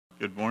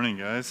Good morning,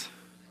 guys.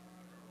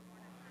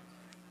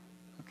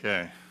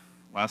 Okay,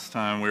 last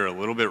time we were a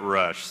little bit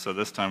rushed, so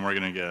this time we're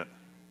going to get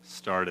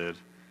started.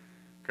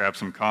 Grab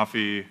some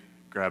coffee,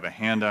 grab a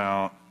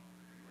handout,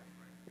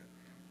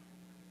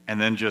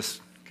 and then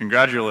just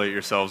congratulate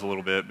yourselves a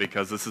little bit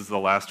because this is the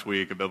last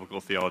week of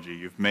biblical theology.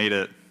 You've made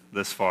it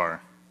this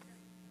far.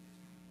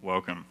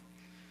 Welcome.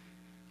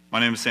 My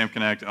name is Sam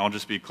Knecht, and I'll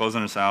just be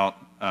closing us out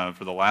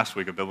for the last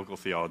week of biblical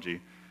theology.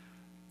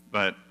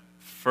 But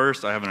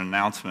first, I have an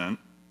announcement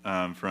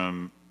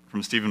from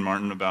Stephen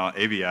Martin about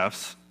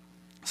ABFs.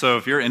 So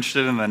if you're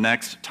interested in the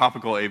next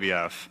topical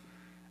ABF,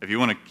 if you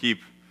want to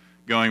keep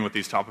going with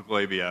these topical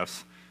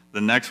ABFs, the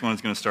next one is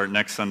going to start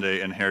next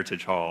Sunday in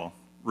Heritage Hall.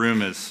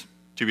 Room is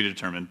to be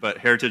determined, but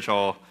Heritage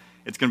Hall,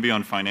 it's going to be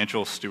on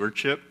financial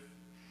stewardship.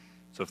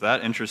 So if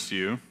that interests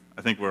you,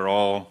 I think we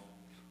all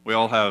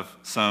have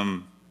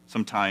some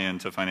tie-in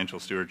to financial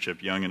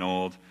stewardship, young and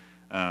old,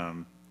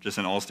 just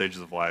in all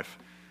stages of life.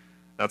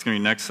 That's going to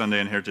be next Sunday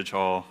in Heritage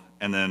Hall,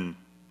 and then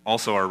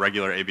also our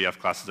regular ABF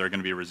classes are going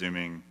to be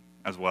resuming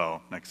as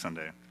well next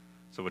Sunday.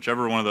 So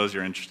whichever one of those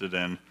you're interested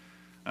in,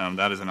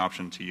 that is an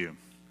option to you.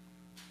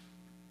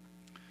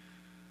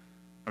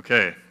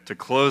 Okay, to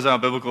close out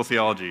biblical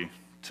theology,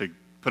 to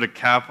put a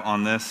cap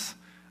on this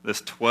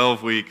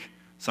 12-week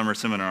summer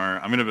seminar,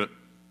 I'm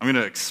going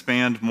to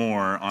expand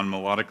more on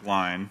melodic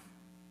line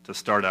to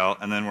start out,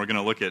 and then we're going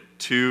to look at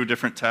two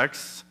different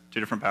texts, two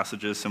different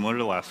passages similar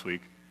to last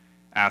week,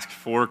 ask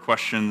 4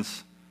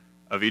 questions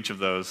of each of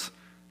those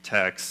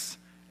texts,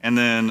 and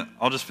then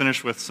I'll just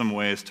finish with some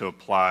ways to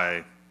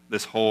apply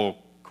this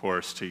whole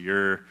course to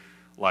your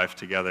life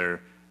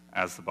together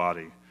as the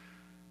body.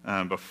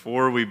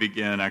 Before we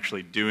begin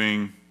actually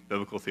doing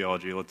biblical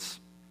theology,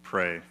 let's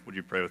pray. Would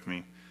you pray with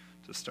me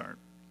to start?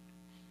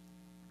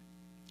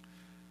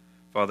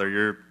 Father,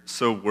 you're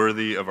so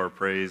worthy of our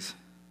praise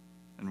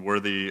and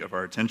worthy of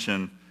our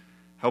attention.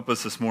 Help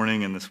us this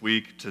morning and this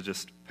week to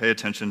just pay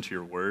attention to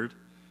your word.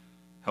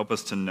 Help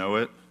us to know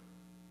it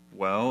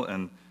well,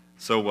 and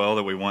so well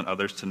that we want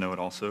others to know it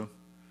also.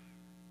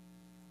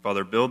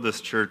 Father, build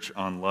this church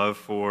on love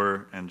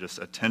for and just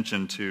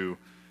attention to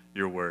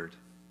your word.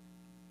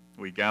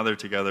 We gather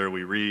together,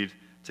 we read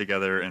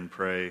together, and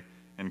pray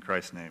in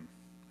Christ's name.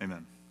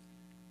 Amen.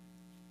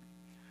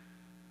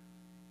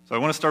 So I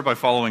want to start by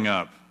following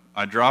up.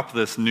 I dropped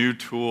this new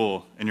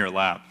tool in your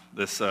lap,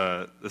 this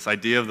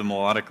idea of the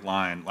melodic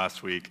line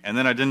last week, and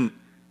then I didn't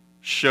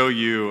show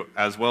you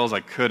as well as I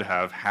could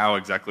have how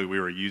exactly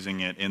we were using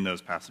it in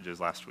those passages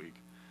last week.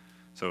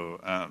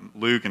 So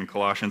Luke and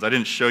Colossians, I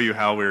didn't show you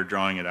how we were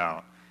drawing it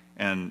out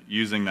and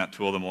using that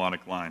tool, the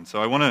melodic line.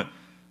 So I want to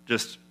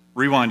just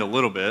rewind a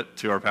little bit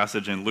to our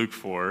passage in Luke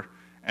 4,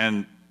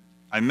 and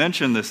I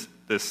mentioned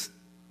this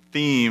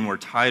theme or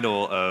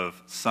title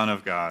of Son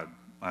of God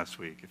last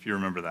week, if you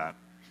remember that.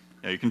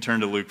 Yeah, you can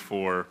turn to Luke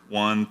 4,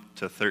 1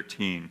 to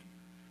 13.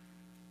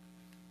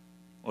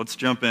 Let's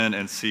jump in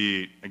and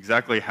see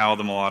exactly how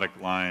the melodic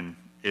line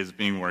is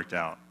being worked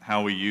out,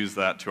 how we use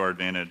that to our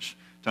advantage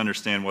to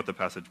understand what the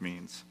passage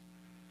means.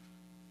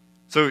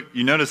 So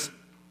you notice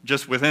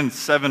just within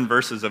 7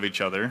 verses of each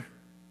other,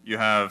 you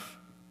have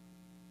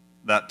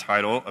that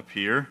title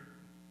appear.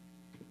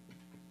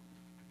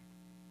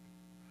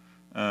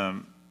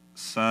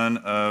 Son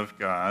of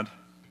God.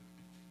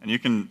 And you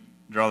can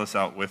draw this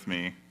out with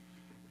me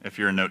if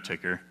you're a note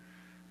taker.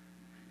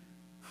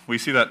 We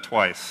see that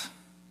twice.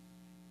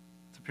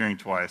 It's appearing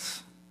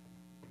twice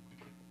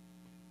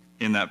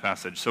in that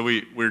passage. So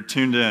we're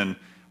tuned in.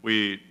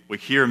 We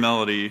hear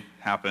melody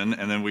happen,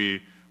 and then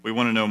we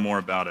want to know more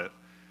about it.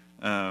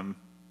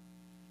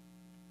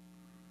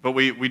 But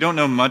we don't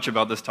know much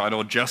about this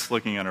title just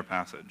looking at our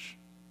passage.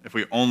 If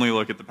we only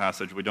look at the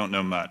passage, we don't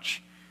know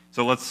much.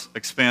 So let's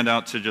expand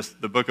out to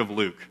just the book of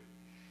Luke,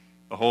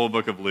 the whole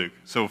book of Luke.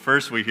 So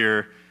first we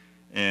hear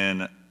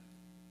in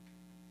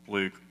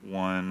Luke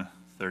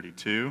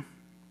 1:32,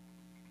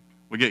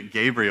 we get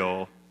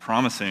Gabriel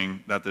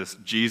promising that this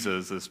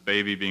Jesus, this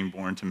baby being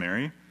born to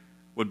Mary,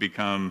 would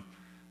become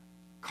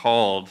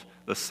called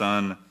the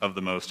Son of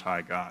the Most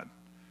High God.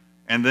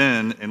 And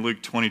then in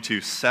Luke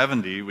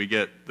 22:70, we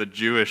get the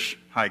Jewish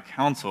High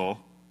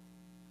Council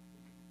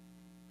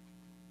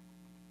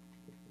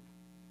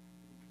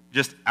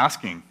just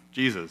asking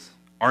Jesus,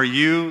 "Are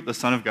you the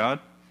Son of God?"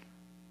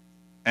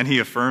 And he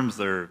affirms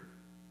their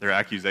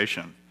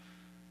accusation.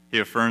 He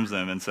affirms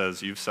them and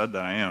says, "You've said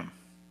that I am."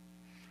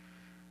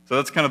 So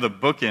that's kind of the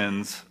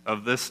bookends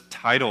of this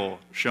title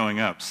showing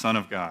up, Son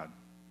of God.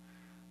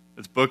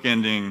 It's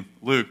bookending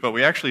Luke, but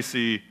we actually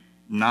see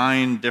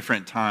 9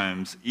 different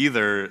times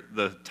either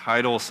the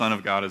title Son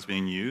of God is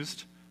being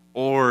used,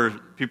 or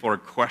people are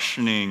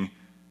questioning,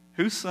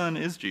 whose son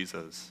is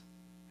Jesus?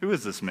 Who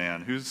is this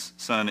man? Whose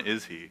son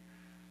is he?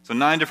 So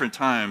 9 different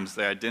times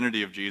the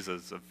identity of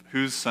Jesus, of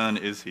whose son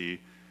is he,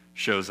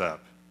 shows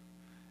up.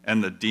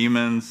 And the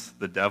demons,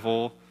 the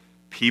devil,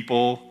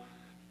 people,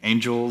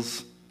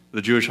 angels,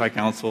 the Jewish High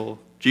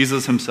Council,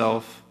 Jesus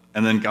himself,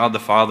 and then God the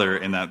Father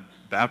in that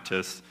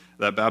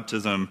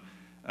baptism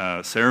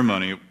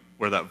ceremony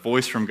where that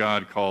voice from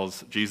God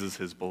calls Jesus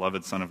his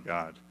beloved Son of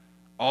God.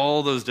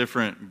 All those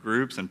different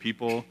groups and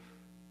people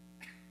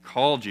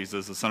call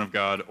Jesus the Son of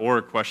God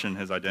or question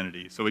his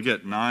identity. So we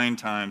get 9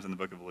 times in the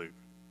book of Luke.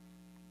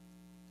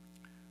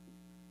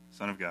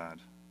 Son of God.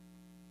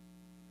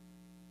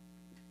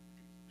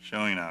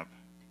 Showing up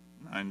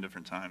 9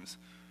 different times.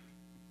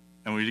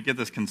 And we get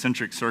this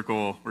concentric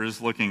circle. We're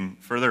just looking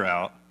further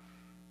out.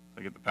 So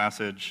I get the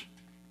passage.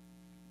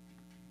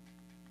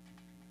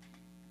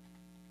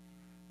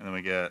 And then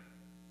we get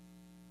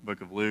book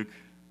of Luke.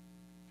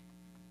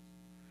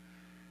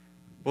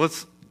 Well,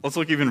 let's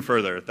look even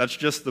further. That's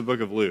just the book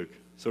of Luke.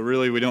 So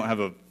really, we don't have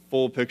a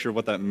full picture of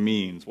what that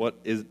means.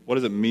 What does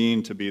it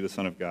mean to be the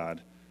Son of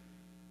God?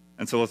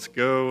 And so let's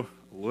go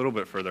a little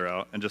bit further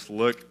out and just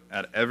look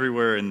at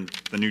everywhere in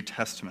the New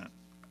Testament.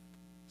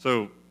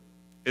 So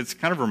it's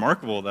kind of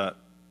remarkable that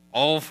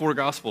all 4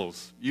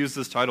 Gospels use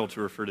this title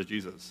to refer to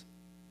Jesus.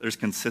 There's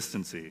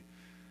consistency.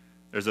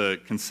 There's a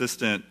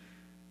consistent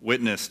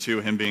witness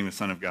to him being the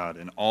Son of God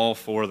in all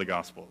 4 of the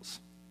Gospels.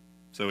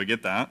 So we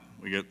get that.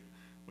 We get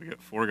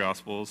 4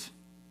 Gospels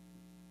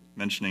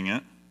mentioning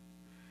it.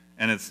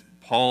 And it's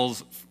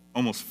Paul's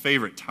almost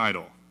favorite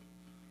title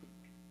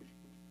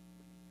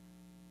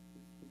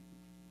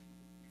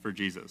for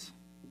Jesus.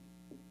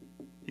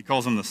 He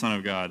calls him the Son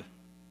of God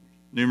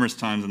numerous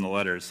times in the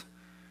letters.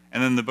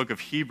 And then in the book of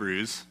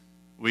Hebrews,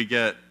 we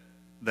get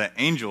the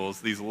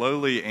angels, these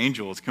lowly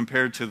angels,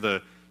 compared to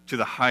the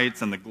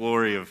heights and the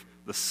glory of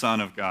the Son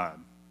of God.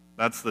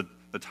 That's the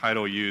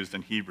title used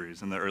in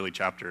Hebrews in the early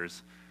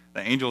chapters. The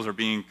angels are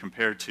being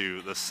compared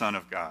to the Son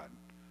of God.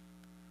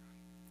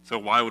 So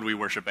why would we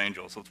worship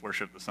angels? Let's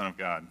worship the Son of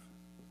God.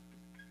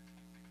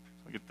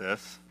 So we get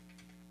this.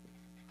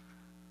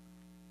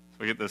 So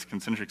we get this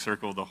concentric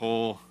circle, the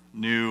whole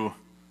New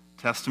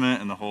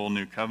Testament and the whole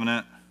New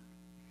Covenant.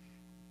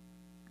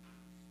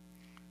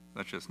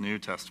 That's just New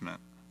Testament.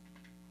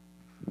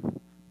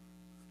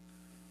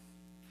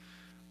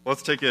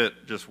 Let's take it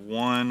just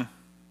one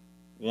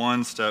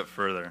step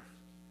further.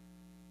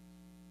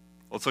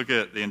 Let's look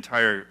at the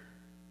entire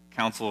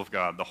counsel of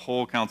God, the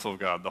whole counsel of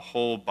God, the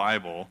whole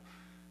Bible.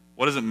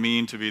 What does it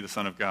mean to be the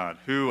Son of God?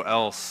 Who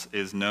else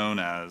is known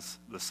as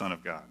the Son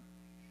of God?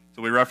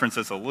 So we referenced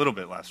this a little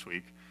bit last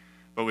week,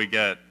 but we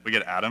get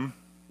Adam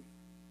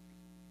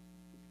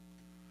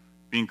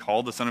being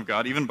called the Son of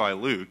God. Even by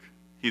Luke,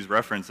 he's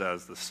referenced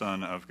as the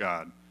Son of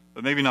God,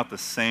 but maybe not the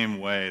same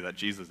way that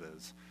Jesus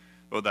is.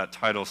 But that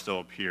title still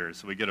appears,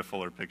 so we get a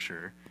fuller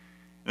picture.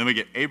 And then we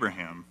get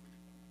Abraham.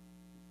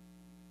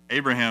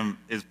 Abraham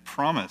is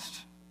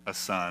promised a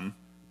son,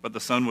 but the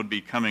son would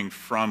be coming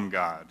from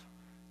God.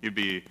 He'd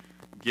be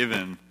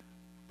given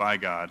by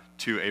God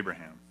to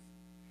Abraham.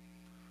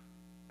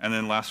 And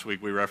then last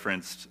week we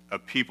referenced a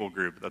people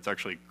group that's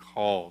actually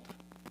called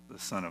the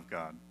Son of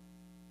God.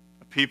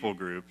 A people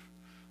group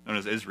known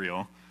as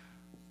Israel.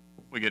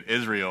 We get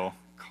Israel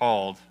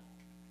called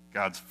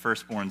God's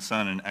firstborn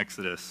son in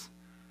Exodus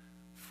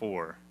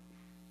 4.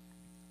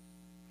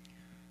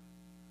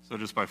 So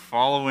just by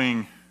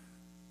following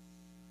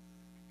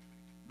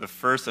the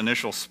first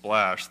initial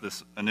splash,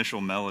 this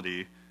initial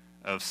melody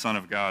of Son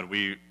of God,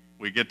 we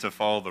get to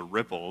follow the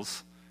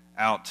ripples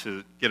out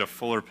to get a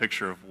fuller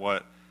picture of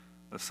what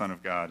the Son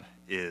of God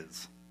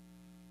is.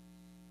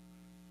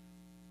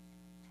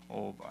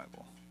 Whole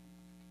Bible.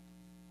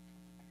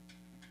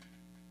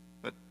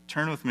 But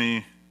turn with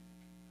me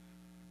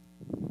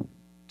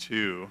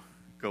to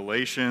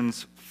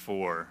Galatians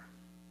 4.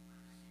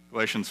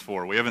 Galatians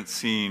 4. We haven't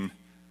seen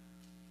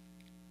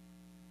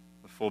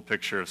the full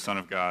picture of Son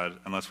of God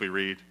unless we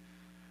read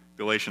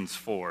Galatians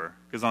 4.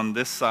 Because on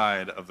this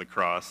side of the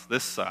cross,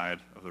 this side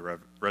of the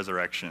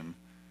resurrection,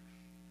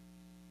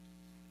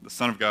 the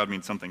Son of God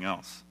means something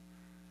else.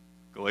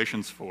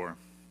 Galatians 4,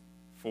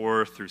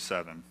 4 through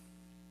 7.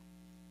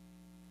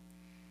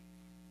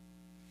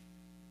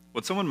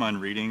 Would someone mind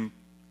reading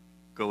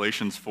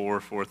Galatians 4,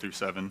 4 through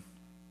 7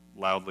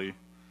 loudly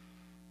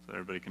so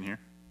everybody can hear?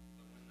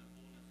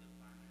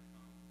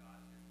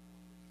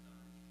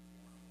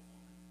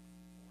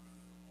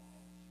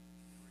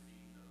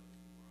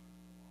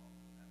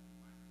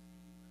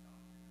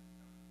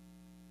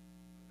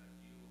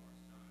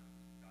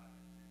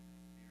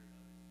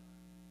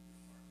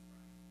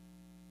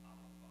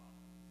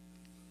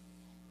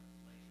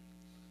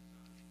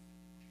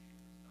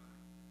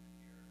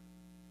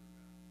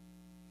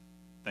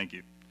 Thank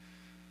you.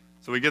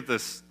 So we get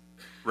this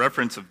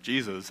reference of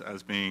Jesus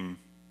as being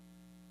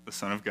the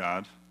Son of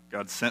God.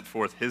 God sent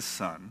forth his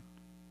Son.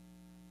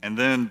 And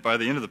then by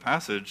the end of the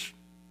passage,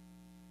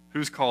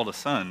 who's called a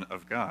son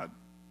of God?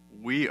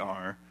 We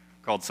are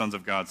called sons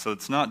of God. So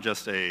it's not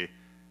just a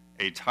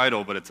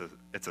title, but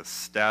it's a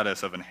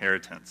status of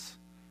inheritance.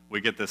 We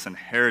get this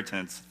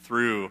inheritance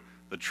through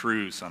the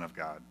true Son of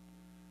God.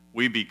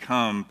 We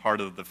become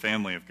part of the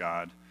family of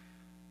God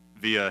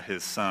via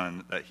his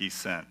Son that he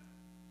sent.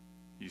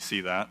 You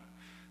see that?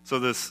 So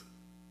this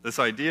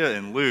idea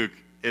in Luke,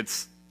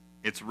 it's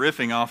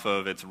riffing off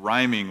of, it's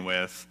rhyming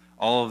with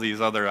all of these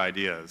other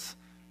ideas,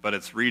 but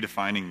it's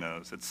redefining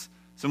those. It's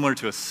Similar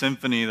to a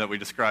symphony that we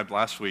described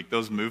last week,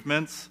 those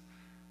movements,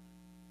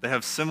 they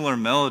have similar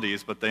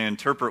melodies, but they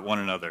interpret one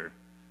another.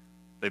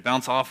 They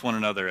bounce off one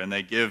another, and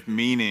they give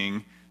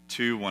meaning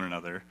to one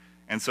another.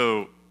 And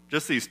so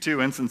just these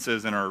two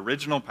instances in our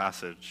original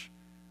passage,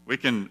 we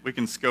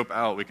can scope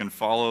out, we can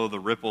follow the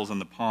ripples in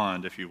the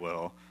pond, if you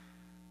will,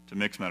 to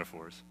mix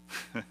metaphors.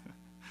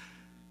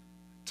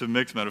 To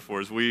mix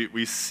metaphors,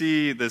 we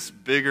see this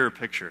bigger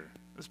picture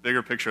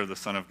of the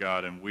Son of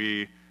God, and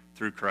we,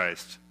 through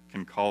Christ,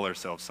 can call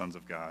ourselves sons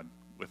of God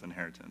with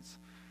inheritance.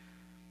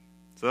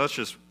 So that's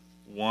just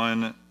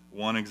one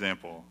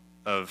example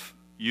of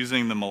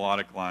using the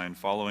melodic line,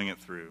 following it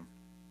through.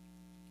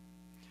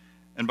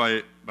 And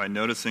by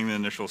noticing the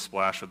initial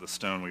splash of the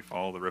stone, we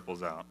follow the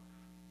ripples out.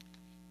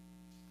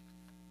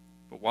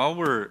 But while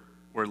we're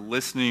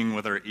listening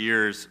with our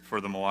ears for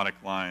the melodic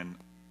line,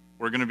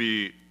 we're going to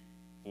be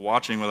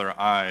watching with our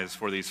eyes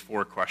for these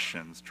four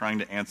questions, trying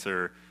to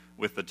answer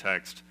with the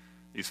text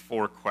these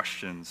four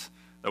questions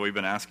that we've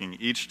been asking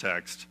each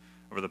text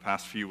over the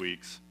past few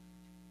weeks.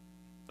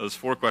 Those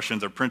four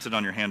questions are printed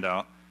on your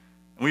handout,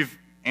 and we've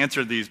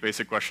answered these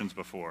basic questions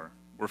before.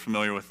 We're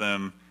familiar with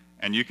them,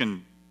 and you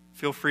can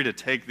feel free to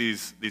take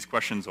these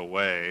questions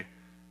away,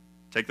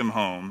 take them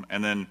home,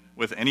 and then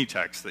with any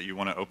text that you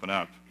want to open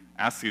up,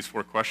 ask these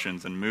four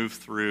questions and move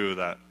through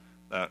that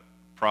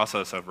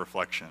process of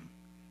reflection.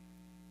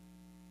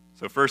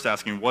 So first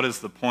asking, what is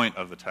the point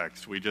of the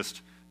text? We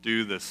just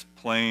do this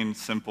plain,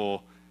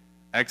 simple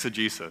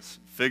exegesis.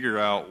 Figure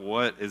out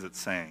what is it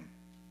saying.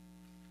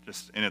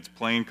 Just in its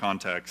plain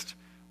context,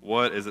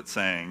 what is it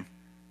saying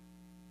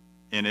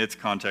in its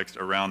context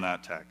around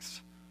that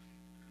text?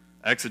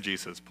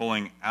 Exegesis,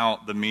 pulling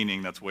out the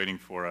meaning that's waiting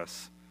for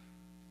us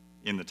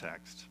in the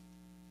text.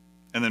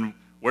 And then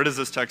where does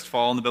this text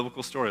fall in the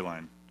biblical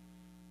storyline?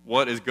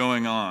 What is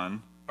going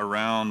on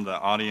around the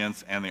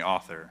audience and the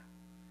author?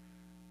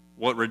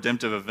 What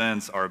redemptive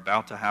events are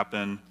about to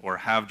happen or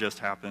have just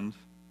happened?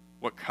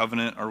 What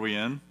covenant are we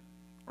in?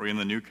 Are we in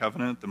the new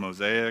covenant, the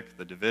Mosaic,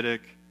 the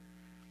Davidic?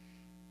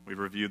 We've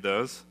reviewed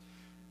those.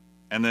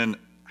 And then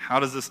how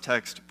does this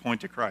text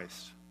point to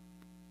Christ?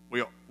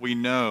 We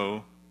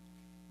know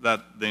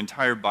that the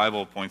entire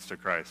Bible points to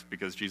Christ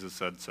because Jesus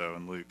said so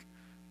in Luke.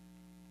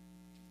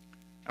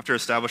 After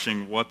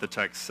establishing what the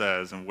text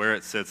says and where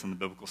it sits in the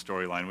biblical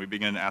storyline, we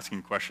begin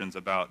asking questions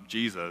about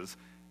Jesus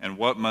and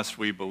what must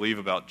we believe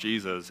about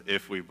Jesus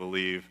if we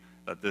believe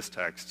that this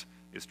text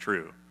is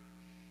true.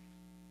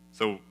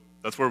 So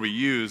that's where we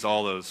use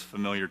all those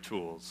familiar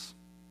tools: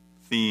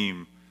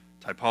 theme,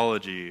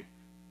 typology,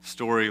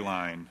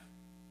 storyline,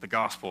 the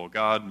gospel,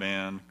 God,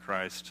 man,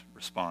 Christ,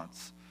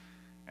 response.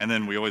 And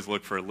then we always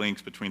look for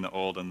links between the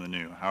old and the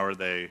new. How are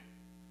they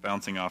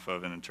bouncing off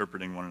of and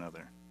interpreting one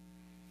another?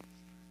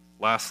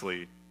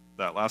 Lastly,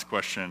 that last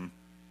question,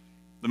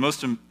 the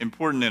most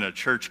important in a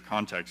church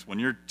context, when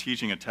you're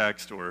teaching a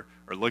text or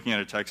looking at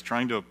a text,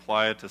 trying to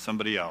apply it to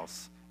somebody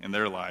else in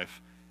their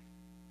life,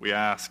 we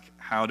ask,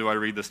 how do I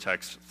read this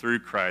text through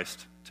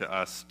Christ to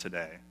us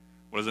today?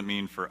 What does it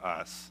mean for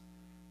us?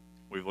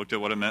 We've looked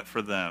at what it meant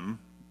for them,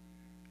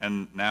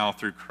 and now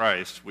through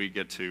Christ, we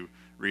get to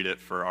read it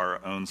for our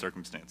own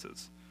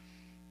circumstances.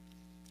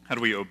 How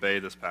do we obey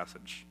this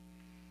passage?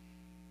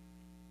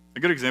 A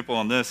good example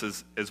on this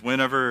is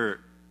whenever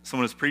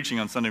someone is preaching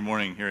on Sunday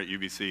morning here at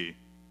UBC,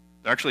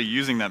 they're actually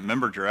using that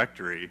member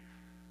directory.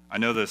 I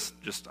know this,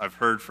 I've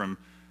heard from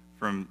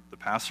the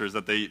pastors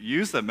that they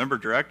use that member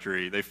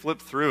directory, they flip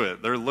through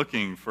it, they're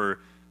looking for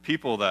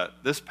people that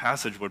this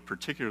passage would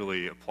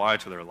particularly apply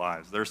to their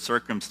lives, their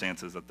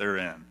circumstances that they're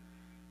in.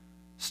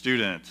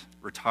 Student,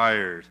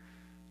 retired,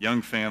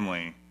 young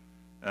family,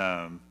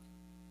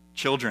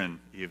 children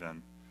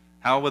even.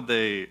 How would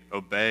they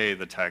obey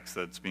the text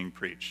that's being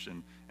preached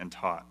and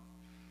taught?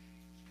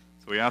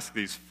 So we ask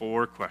these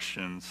four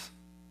questions.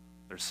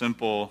 They're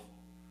simple,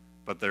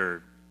 but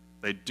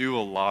they do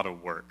a lot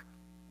of work.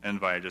 And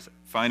by just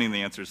finding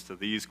the answers to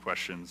these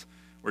questions,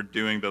 we're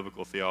doing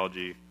biblical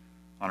theology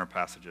on our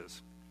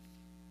passages.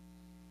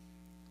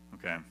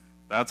 Okay,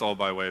 that's all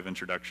by way of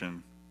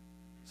introduction.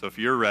 So if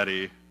you're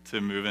ready to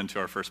move into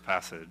our first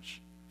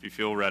passage, if you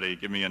feel ready,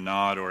 give me a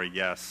nod or a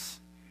yes.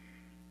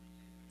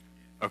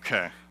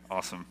 Okay,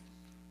 awesome.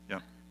 Yeah.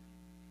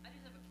 I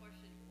just have a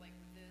question, like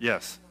with this.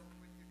 Yes. Or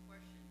with your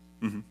questions.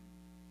 Mm-hmm.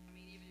 I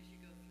mean, even as you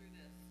go through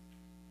this,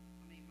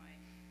 I mean, my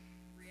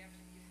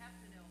reaction, you have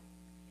to know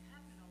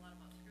a lot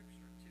about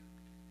Scripture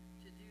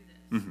to do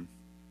this. Mm-hmm.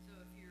 So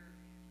if you're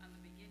on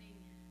the beginning,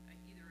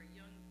 either a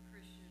young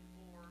Christian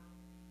or,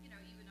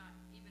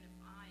 even if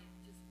I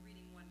just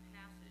reading one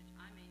passage,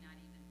 I may not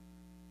even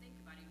think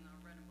about it, even though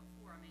I've read them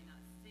before. I may not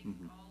think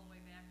all the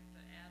way back to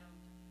Adam.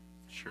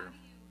 So Sure.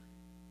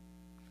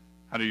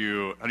 How do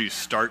you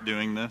start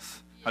doing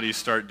this? How do you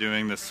start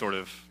doing this sort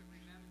of?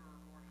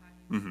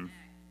 Mm-hmm.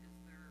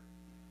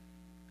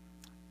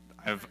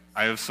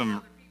 I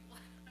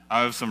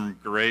have some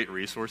great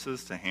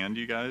resources to hand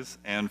you guys,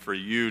 and for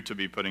you to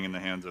be putting in the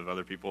hands of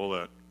other people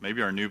that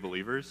maybe are new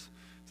believers.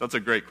 So that's a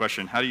great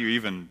question. How do you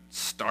even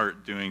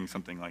start doing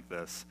something like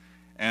this?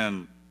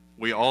 And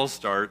we all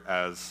start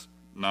as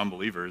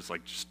non-believers,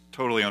 like just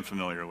totally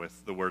unfamiliar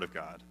with the Word of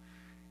God.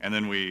 And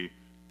then we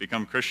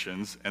become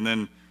Christians, and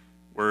then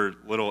we're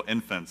little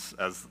infants,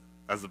 as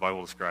the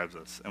Bible describes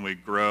us, and we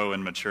grow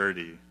in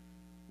maturity.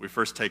 We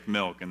first take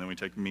milk, and then we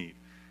take meat.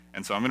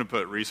 And so I'm going to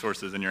put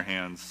resources in your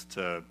hands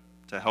to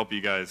help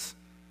you guys.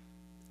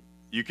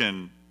 You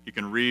can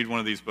read one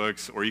of these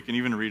books, or you can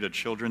even read a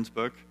children's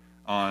book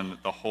on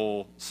the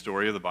whole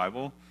story of the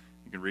Bible.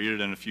 You can read it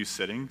in a few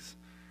sittings,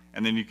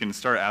 and then you can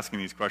start asking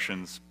these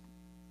questions.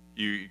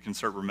 You can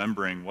start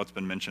remembering what's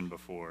been mentioned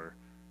before,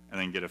 and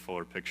then get a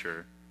fuller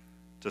picture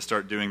to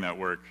start doing that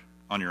work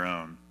on your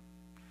own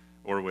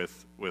or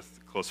with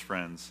close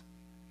friends.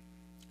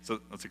 So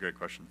that's a great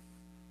question.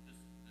 Just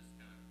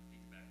kind of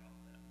piggyback off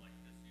that, like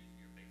just using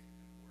your basic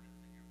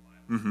concordance in your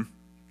Bible.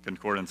 Mm-hmm.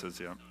 Concordances,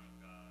 yeah. Son of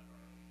God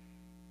or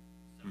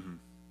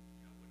some,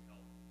 would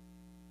help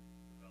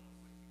develop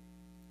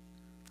what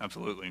you.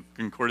 Absolutely.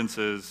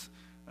 Concordances,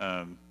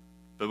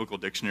 biblical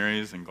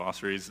dictionaries and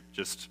glossaries,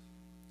 just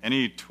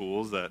any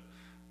tools that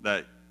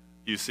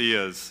you see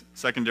as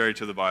secondary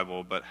to the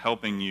Bible, but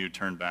helping you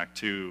turn back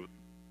to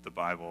the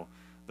Bible,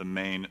 the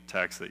main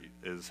text that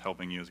is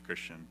helping you as a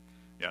Christian.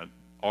 Yeah,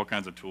 all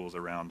kinds of tools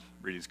around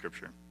reading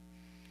Scripture.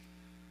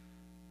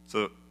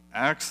 So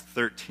Acts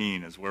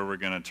 13 is where we're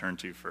going to turn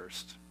to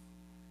first.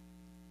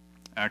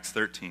 Acts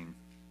 13.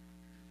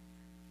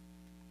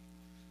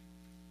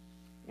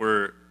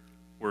 We're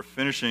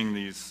finishing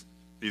these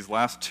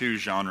last two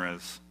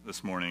genres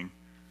this morning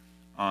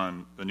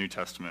on the New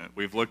Testament.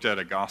 We've looked at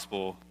a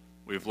gospel.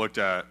 We've looked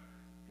at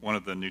one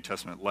of the New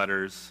Testament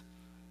letters.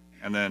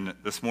 And then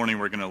this morning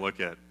we're going to look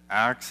at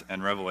Acts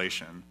and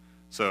Revelation.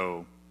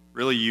 So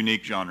really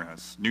unique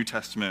genres. New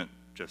Testament,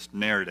 just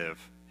narrative,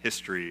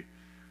 history.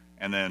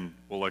 And then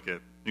we'll look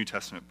at New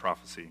Testament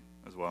prophecy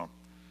as well.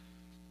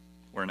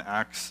 We're in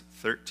Acts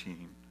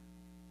 13,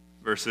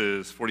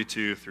 verses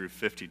 42 through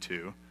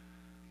 52.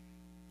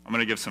 I'm going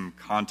to give some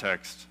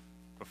context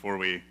before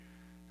we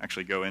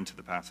actually go into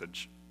the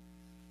passage.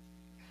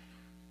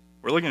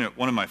 We're looking at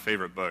one of my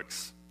favorite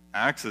books.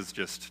 Acts is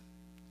just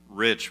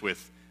rich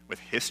with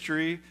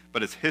history,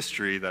 but it's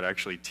history that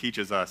actually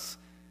teaches us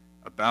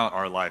about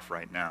our life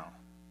right now.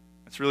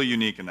 It's really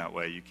unique in that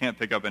way. You can't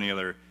pick up any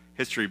other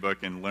history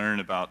book and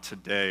learn about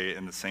today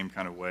in the same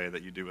kind of way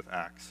that you do with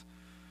Acts.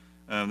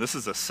 This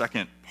is the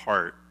second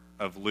part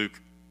of Luke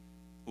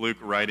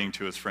writing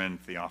to his friend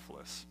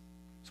Theophilus.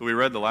 So we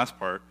read the last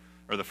part,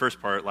 or the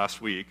first part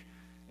last week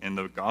in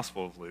the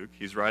Gospel of Luke.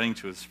 He's writing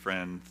to his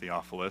friend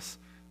Theophilus,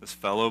 this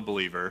fellow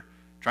believer,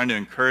 trying to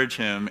encourage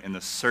him in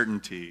the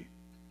certainty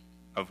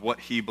of what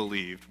he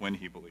believed when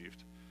he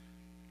believed.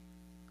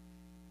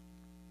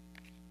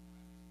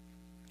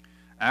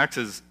 Acts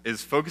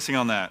is focusing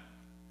on that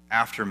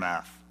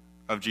aftermath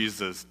of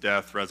Jesus'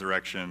 death,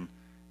 resurrection,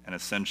 and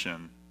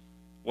ascension.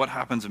 What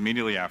happens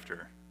immediately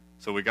after?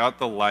 So we got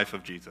the life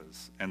of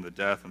Jesus and the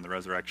death and the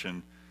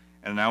resurrection,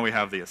 and now we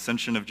have the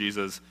ascension of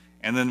Jesus,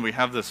 and then we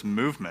have this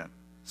movement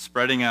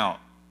spreading out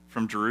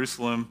from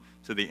Jerusalem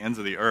to the ends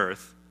of the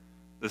earth.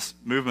 This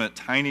movement,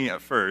 tiny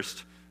at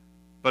first,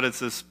 but it's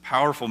this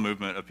powerful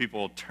movement of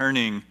people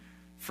turning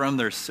from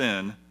their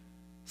sin,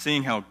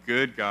 seeing how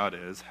good God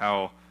is,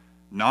 how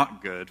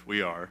not good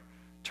we are,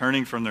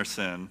 turning from their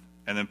sin,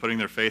 and then putting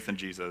their faith in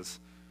Jesus,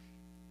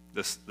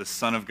 this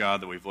Son of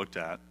God that we've looked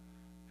at,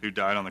 who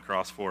died on the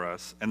cross for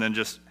us, and then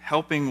just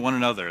helping one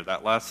another,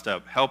 that last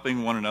step,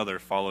 helping one another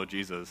follow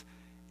Jesus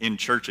in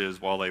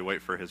churches while they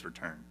wait for his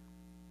return.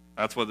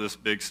 That's what this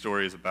big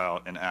story is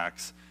about in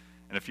Acts.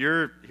 And if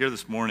you're here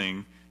this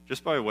morning,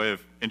 just by way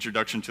of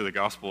introduction to the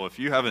gospel, if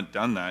you haven't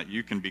done that,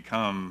 you can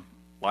become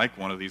like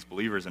one of these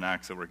believers in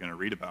Acts that we're going to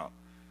read about.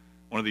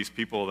 One of these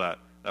people that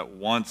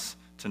wants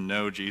to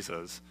know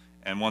Jesus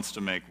and wants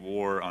to make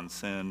war on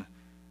sin.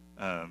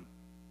 We're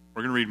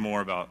going to read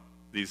more about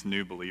these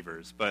new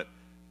believers. But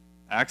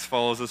Acts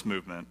follows this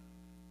movement,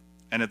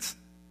 and it's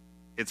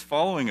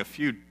following a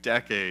few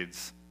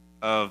decades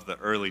of the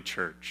early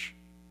church.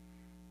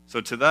 So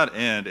to that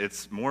end,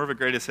 it's more of a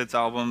greatest hits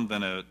album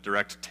than a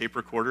direct tape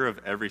recorder of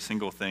every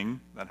single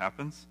thing that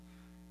happens.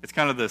 It's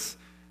kind of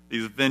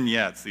these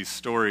vignettes, these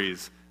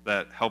stories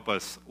that help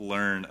us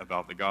learn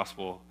about the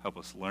gospel, help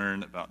us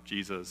learn about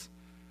Jesus.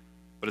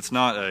 But it's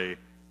not an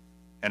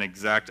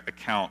exact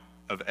account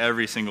of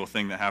every single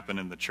thing that happened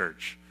in the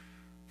church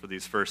for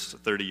these first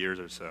 30 years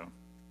or so.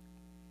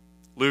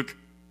 Luke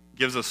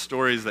gives us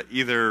stories that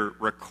either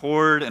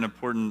record an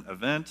important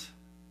event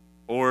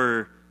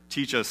or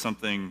teach us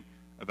something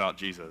about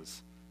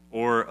Jesus,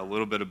 or a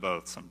little bit of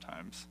both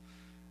sometimes.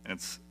 And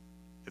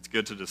it's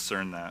good to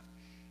discern that.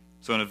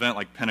 So an event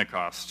like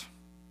Pentecost,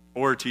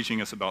 or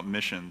teaching us about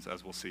missions,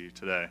 as we'll see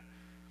today.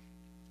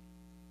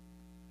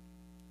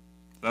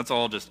 That's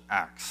all just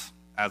Acts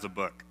as a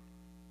book.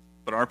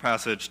 But our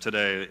passage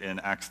today in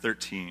Acts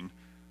 13,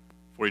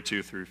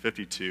 42 through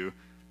 52,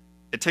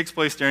 it takes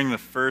place during the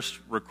first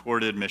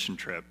recorded mission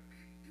trip.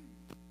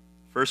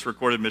 First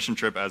recorded mission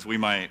trip as we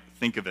might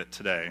think of it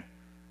today.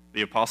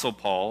 The Apostle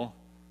Paul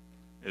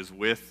is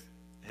with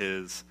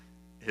his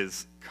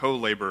his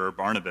co-laborer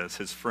Barnabas,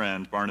 his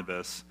friend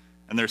Barnabas,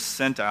 and they're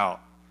sent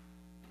out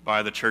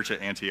by the church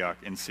at Antioch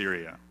in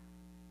Syria.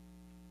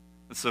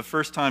 It's the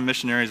first time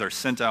missionaries are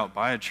sent out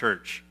by a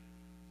church.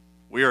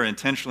 We are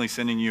intentionally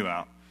sending you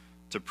out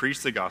to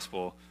preach the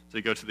gospel,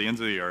 to go to the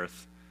ends of the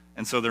earth.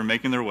 And so they're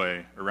making their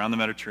way around the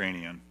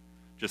Mediterranean,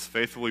 just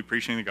faithfully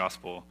preaching the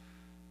gospel.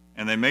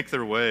 And they make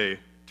their way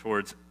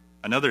towards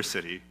another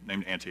city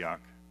named Antioch.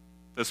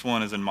 This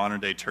one is in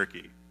modern-day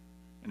Turkey,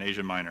 in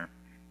Asia Minor.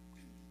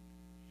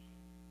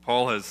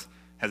 Paul has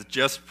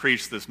just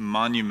preached this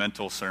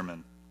monumental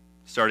sermon,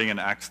 starting in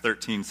Acts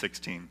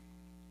 13:16.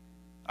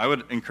 I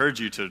would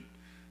encourage you to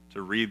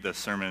read this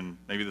sermon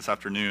maybe this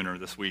afternoon or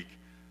this week.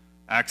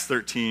 Acts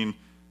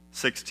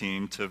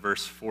 13:16 to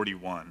verse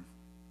 41.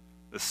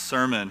 This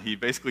sermon, he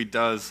basically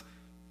does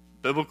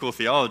biblical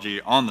theology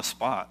on the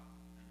spot.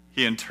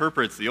 He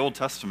interprets the Old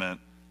Testament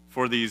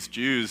for these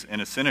Jews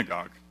in a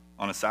synagogue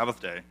on a Sabbath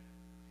day.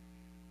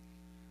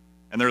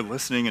 And they're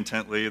listening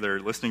intently, they're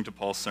listening to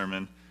Paul's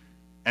sermon,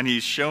 and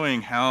he's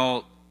showing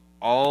how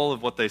all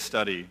of what they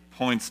study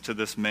points to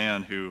this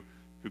man who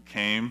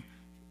came,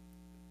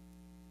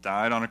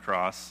 died on a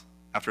cross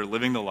after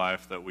living the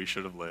life that we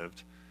should have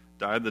lived,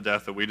 died the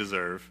death that we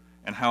deserve,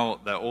 and how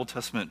that Old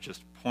Testament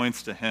just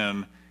points to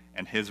him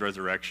and his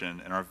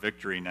resurrection and our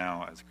victory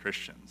now as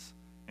Christians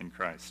in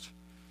Christ.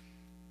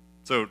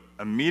 So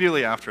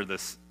immediately after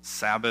this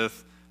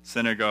Sabbath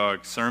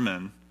synagogue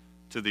sermon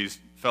to these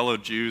fellow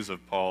Jews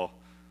of Paul,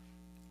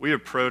 we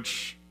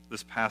approach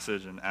this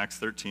passage in Acts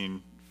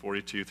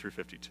 13:42 through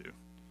 52.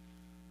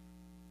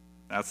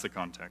 That's the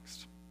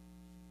context. So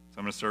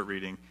I'm going to start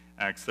reading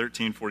Acts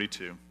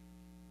 13:42.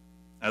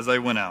 As they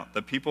went out,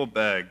 the people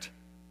begged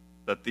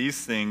that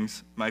these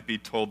things might be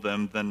told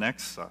them the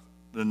next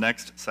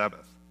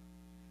Sabbath.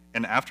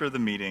 And after the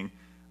meeting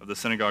of the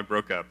synagogue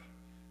broke up,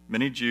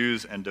 many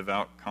Jews and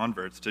devout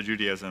converts to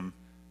Judaism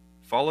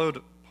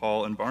followed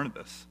Paul and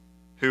Barnabas,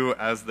 who,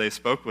 as they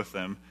spoke with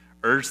them,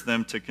 urged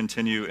them to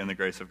continue in the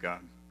grace of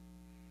God.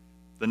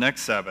 The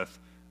next Sabbath,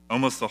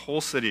 almost the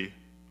whole city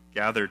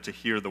gathered to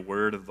hear the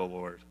word of the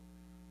Lord.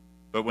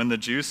 But when the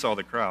Jews saw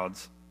the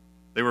crowds,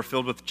 they were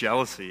filled with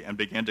jealousy and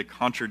began to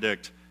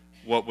contradict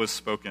what was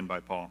spoken by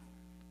Paul,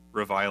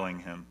 reviling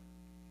him.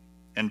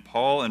 And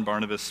Paul and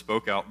Barnabas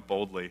spoke out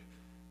boldly,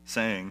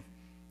 saying,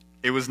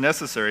 "It was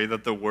necessary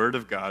that the word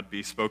of God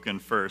be spoken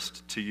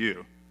first to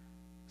you.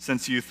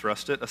 Since you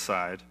thrust it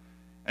aside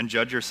and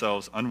judge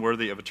yourselves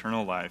unworthy of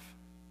eternal life,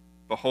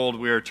 behold,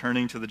 we are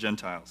turning to the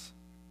Gentiles.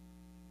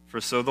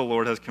 For so the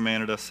Lord has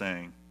commanded us,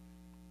 saying,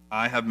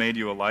 I have made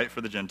you a light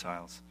for the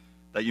Gentiles,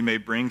 that you may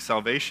bring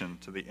salvation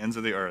to the ends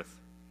of the earth."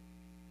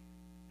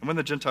 And when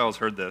the Gentiles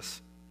heard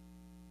this,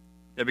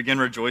 they began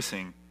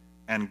rejoicing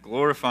and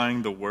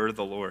glorifying the word of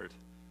the Lord.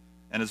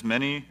 And as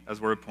many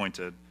as were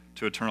appointed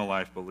to eternal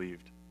life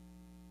believed.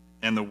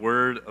 And the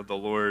word of the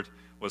Lord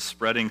was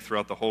spreading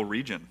throughout the whole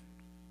region.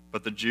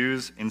 But the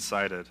Jews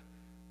incited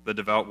the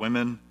devout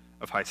women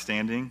of high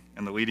standing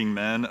and the leading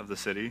men of the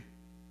city,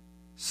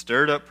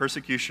 stirred up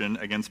persecution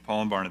against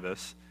Paul and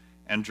Barnabas,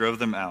 and drove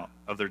them out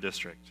of their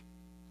district.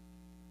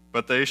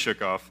 But they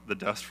shook off the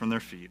dust from their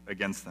feet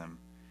against them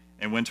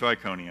and went to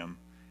Iconium,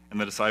 and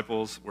the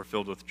disciples were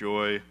filled with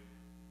joy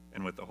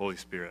and with the Holy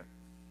Spirit.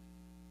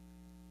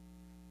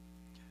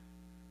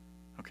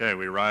 Okay,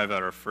 we arrive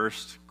at our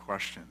first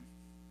question.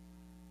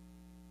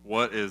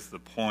 What is the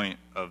point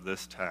of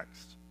this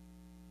text?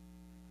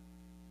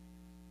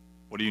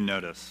 What do you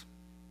notice?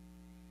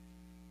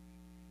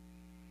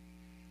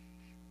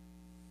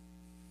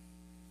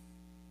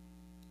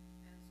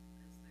 As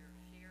they're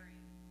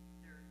sharing,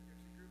 there's a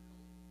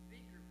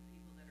big group of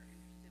people that are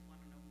interested,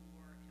 want to know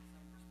more, and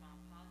some respond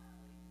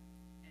positively.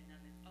 And then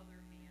the other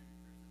hand,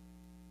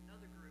 there's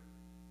another group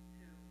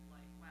who,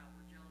 like, wow,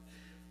 we're jealous of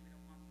this, we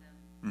don't want them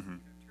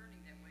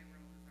turning that way,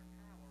 we're going to lose our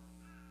power.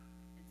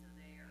 And so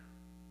they are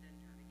then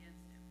turned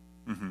against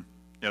him.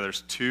 Yeah,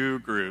 there's two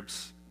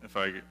groups. If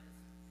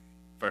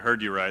I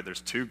heard you right,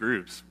 there's two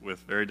groups with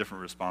very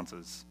different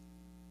responses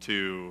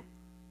to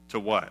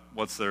what?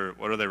 What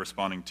are they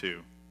responding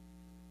to?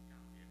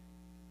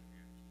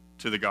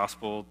 To the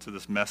gospel, to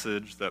this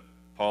message that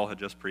Paul had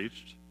just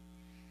preached?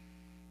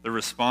 They're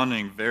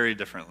responding very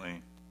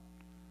differently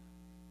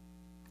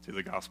to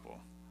the gospel.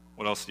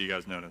 What else do you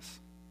guys notice?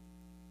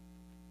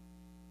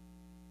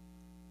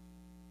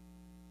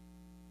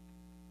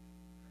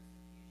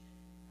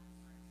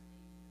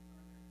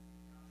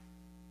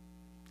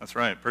 That's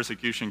right.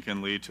 Persecution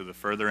can lead to the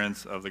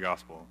furtherance of the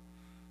gospel.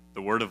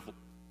 The word of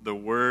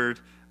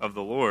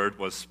the Lord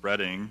was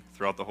spreading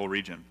throughout the whole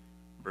region.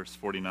 Verse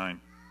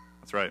 49.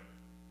 That's right.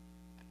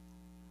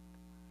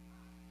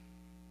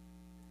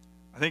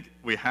 I think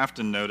we have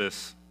to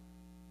notice,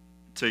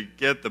 to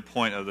get the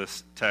point of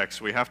this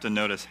text, we have to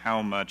notice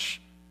how much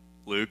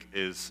Luke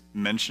is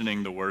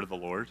mentioning the word of the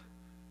Lord.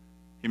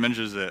 He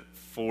mentions it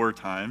 4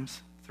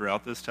 times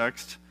throughout this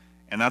text,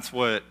 and that's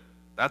what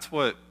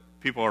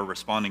people are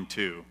responding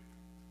to.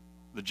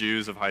 The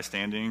Jews of high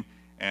standing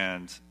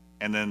and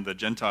then the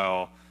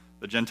Gentiles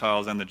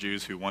and the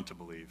Jews who want to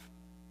believe.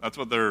 That's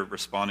what they're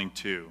responding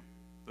to,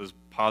 those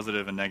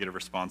positive and negative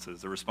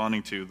responses. They're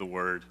responding to the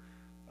word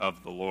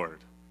of the Lord.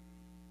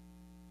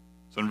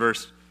 So in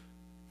verse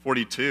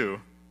 42,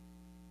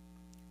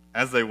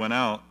 as they went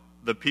out,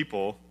 the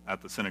people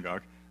at the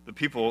synagogue, the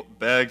people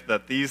begged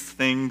that these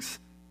things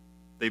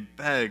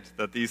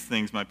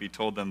might be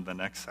told them the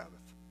next Sabbath.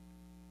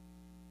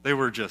 They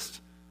were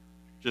just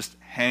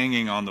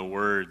hanging on the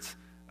words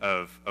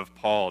of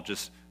Paul,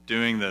 just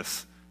doing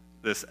this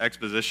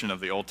exposition of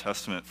the Old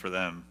Testament for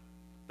them.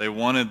 They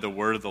wanted the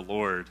word of the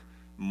Lord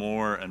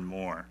more and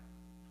more.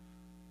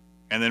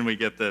 And then we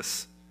get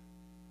this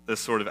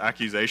sort of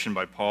accusation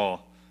by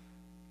Paul.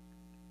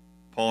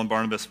 Paul and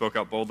Barnabas spoke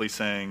out boldly,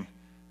 saying,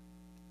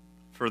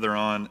 further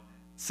on,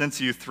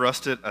 since you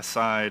thrust it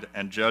aside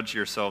and judge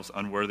yourselves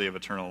unworthy of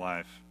eternal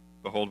life,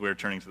 behold, we are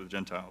turning to the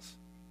Gentiles.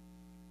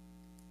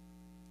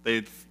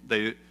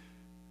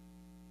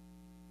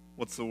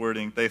 What's the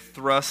wording? They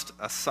thrust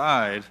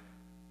aside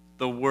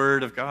the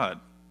word of God.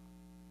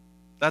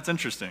 That's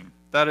interesting.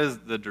 That is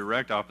the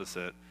direct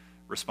opposite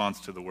response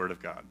to the word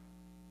of God.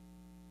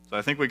 So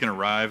I think we can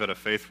arrive at a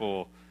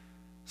faithful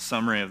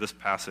summary of this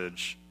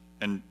passage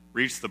and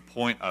reach the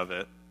point of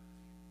it.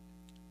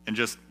 And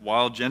just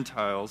while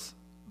Gentiles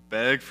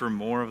beg for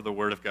more of the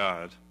word of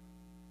God,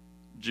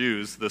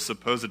 Jews, the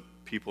supposed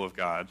people of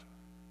God,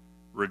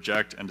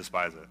 reject and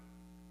despise it.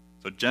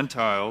 So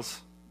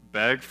Gentiles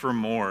beg for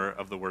more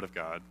of the word of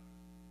God,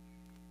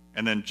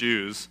 and then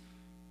Jews,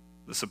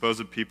 the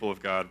supposed people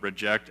of God,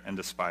 reject and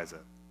despise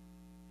it.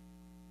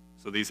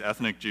 So these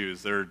ethnic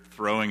Jews, they're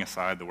throwing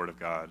aside the word of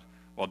God,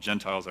 while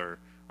Gentiles are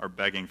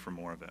begging for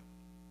more of it.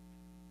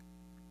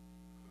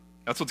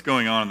 That's what's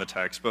going on in the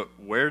text, but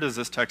where does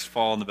this text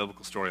fall in the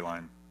biblical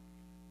storyline?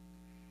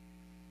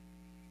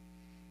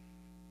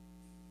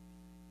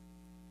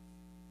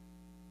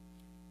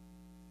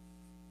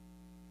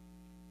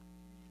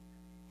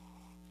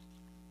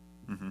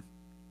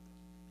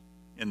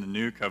 In the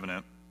new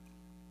covenant.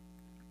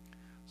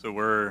 So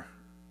we're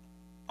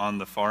on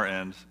the far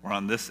end, we're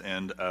on this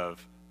end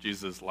of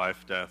Jesus'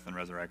 life, death, and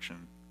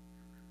resurrection.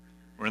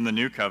 We're in the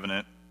new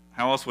covenant.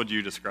 How else would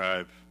you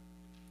describe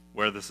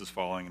where this is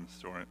falling in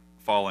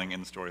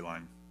the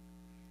storyline?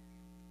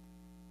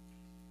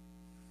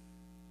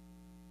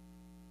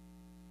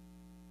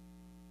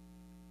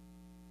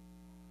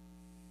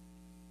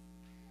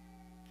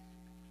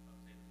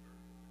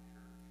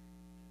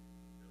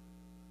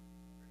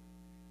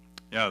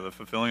 Yeah, the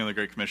fulfilling of the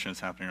Great Commission is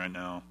happening right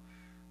now.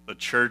 The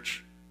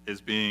church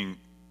is being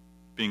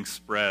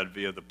spread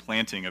via the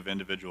planting of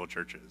individual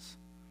churches.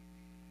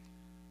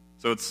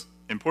 So it's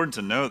important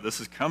to note this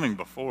is coming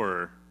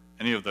before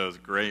any of those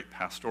great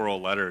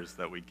pastoral letters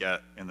that we get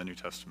in the New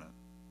Testament.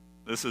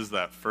 This is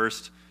that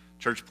first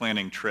church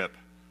planting trip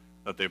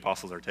that the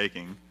apostles are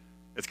taking.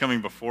 It's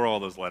coming before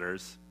all those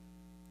letters.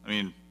 I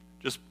mean,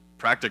 just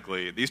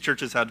practically, these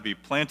churches had to be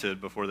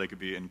planted before they could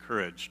be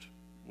encouraged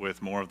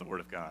with more of the Word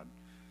of God.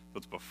 So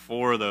it's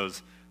before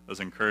those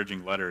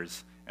encouraging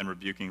letters and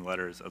rebuking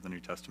letters of the New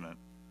Testament.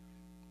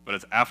 But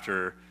it's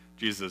after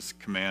Jesus'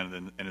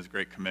 command and his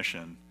Great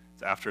Commission.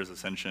 It's after his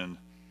ascension.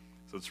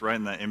 So it's right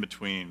in that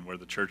in-between where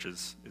the church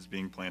is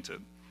being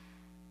planted.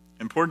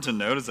 Important to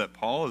note is that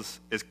Paul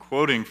is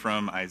quoting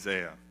from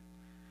Isaiah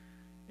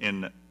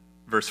in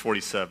verse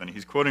 47.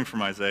 He's quoting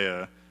from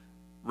Isaiah,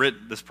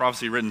 this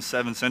prophecy written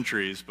 7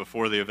 centuries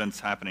before the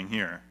events happening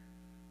here.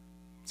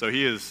 So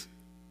he is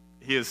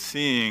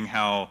seeing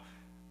how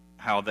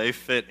they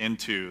fit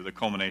into the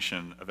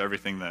culmination of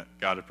everything that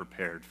God had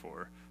prepared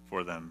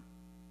for them.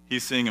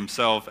 He's seeing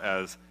himself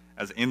as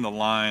in the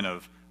line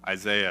of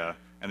Isaiah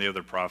and the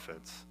other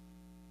prophets,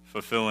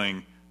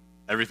 fulfilling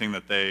everything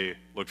that they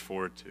looked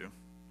forward to.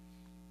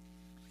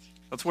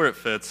 That's where it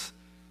fits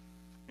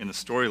in the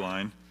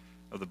storyline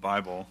of the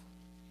Bible.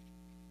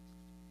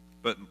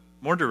 But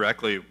more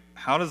directly,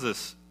 how does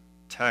this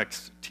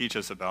text teach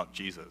us about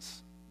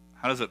Jesus?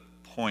 How does it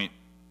point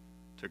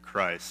to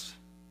Christ?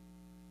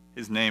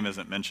 His name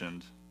isn't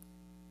mentioned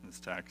in this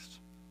text.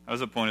 How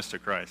does it point us to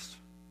Christ?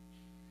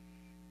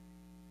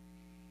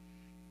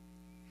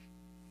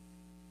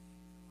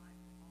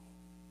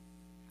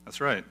 That's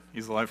right.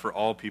 He's the light for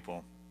all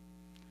people.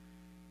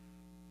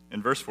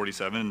 In verse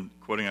 47,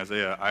 quoting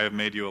Isaiah, I have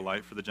made you a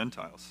light for the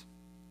Gentiles,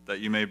 that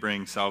you may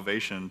bring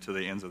salvation to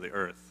the ends of the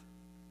earth.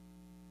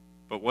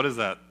 But what is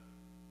that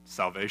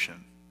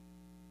salvation?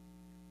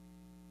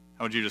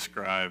 How would you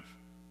describe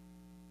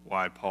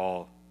why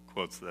Paul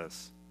quotes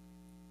this?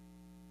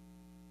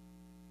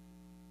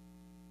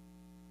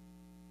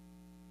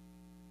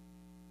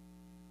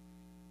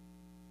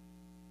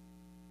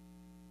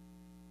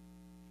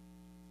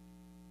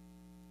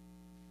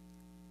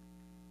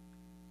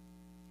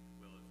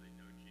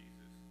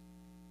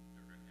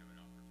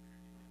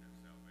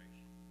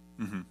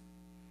 Mm-hmm.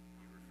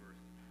 He refers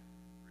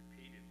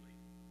repeatedly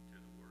to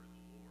the word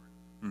of the Lord.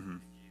 Mm-hmm.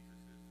 Jesus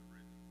is the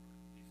written word.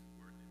 He's the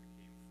word that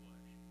became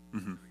flesh.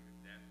 Mm-hmm. So even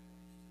that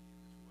points to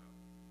him as well.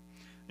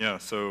 Yeah,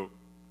 so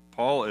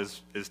Paul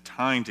is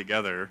tying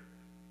together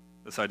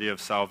this idea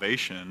of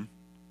salvation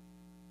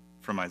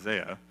from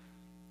Isaiah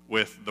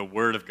with the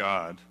word of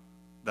God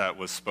that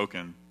was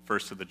spoken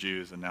first to the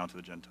Jews and now to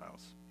the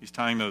Gentiles. He's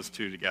tying those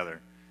two together.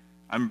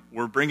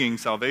 We're bringing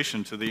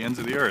salvation to the ends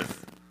of the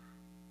earth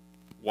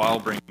while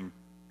bringing,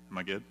 am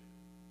I good?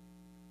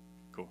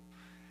 Cool.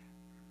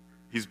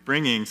 He's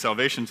bringing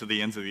salvation to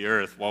the ends of the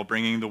earth while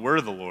bringing the word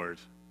of the Lord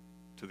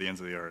to the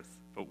ends of the earth.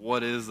 But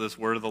what is this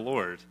word of the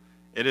Lord?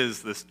 It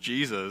is this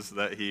Jesus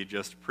that he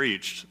just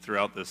preached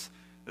throughout this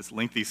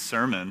lengthy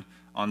sermon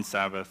on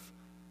Sabbath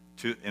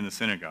in the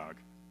synagogue.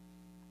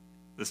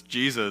 This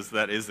Jesus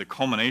that is the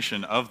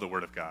culmination of the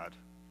word of God.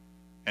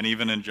 And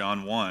even in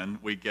John 1,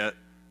 we get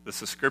this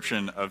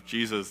description of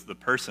Jesus, the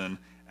person,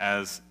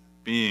 as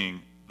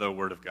being the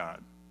word of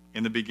God.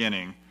 In the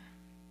beginning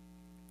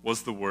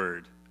was the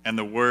Word, and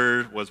the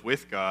Word was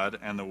with God,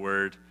 and the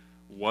Word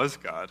was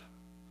God.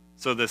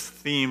 So this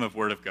theme of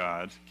Word of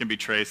God can be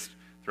traced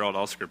throughout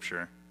all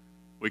Scripture.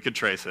 We could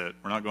trace it.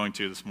 We're not going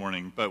to this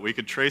morning, but we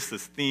could trace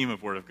this theme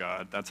of Word of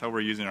God. That's how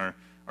we're using our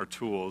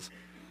tools.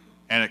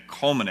 And it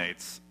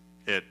culminates.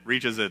 It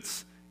reaches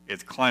its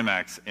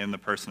climax in the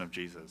person of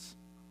Jesus.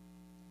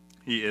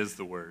 He is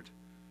the Word.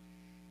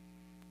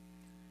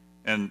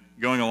 And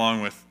going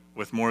along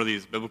with more of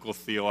these biblical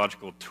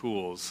theological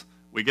tools,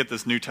 we get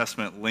this New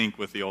Testament link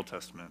with the Old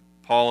Testament.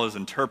 Paul is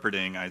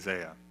interpreting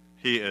Isaiah.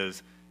 He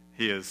is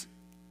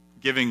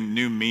giving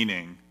new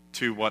meaning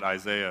to what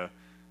Isaiah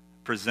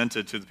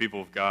presented to the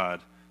people of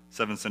God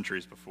 7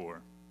 centuries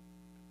before.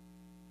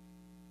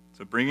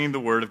 So bringing the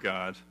word of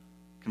God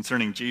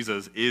concerning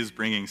Jesus is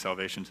bringing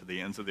salvation to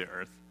the ends of the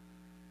earth.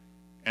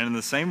 And in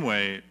the same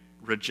way,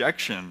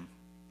 rejection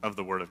of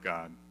the word of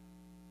God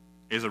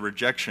is a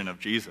rejection of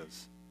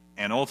Jesus,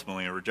 and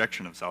ultimately a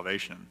rejection of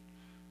salvation.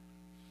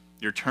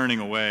 You're turning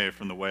away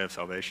from the way of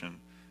salvation,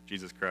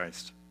 Jesus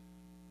Christ.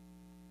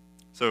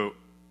 So,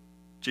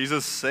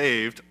 Jesus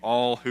saved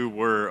all who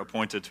were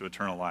appointed to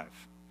eternal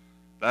life.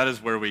 That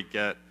is where we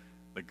get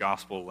the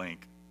gospel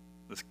link.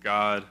 This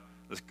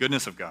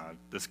goodness of God,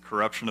 this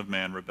corruption of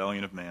man,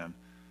 rebellion of man,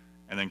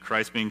 and then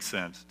Christ being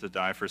sent to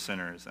die for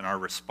sinners, and our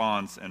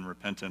response in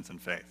repentance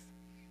and faith.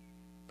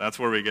 That's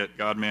where we get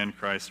God, man,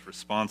 Christ's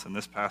response in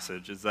this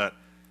passage, is that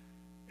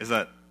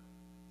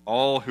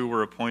all who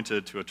were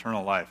appointed to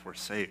eternal life were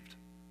saved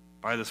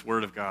by this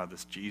word of God,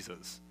 this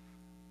Jesus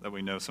that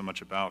we know so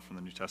much about from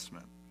the New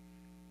Testament.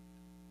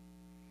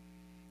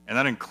 And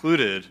that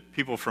included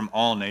people from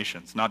all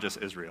nations, not just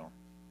Israel,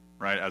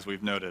 right, as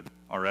we've noted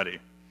already.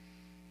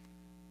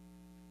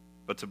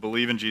 But to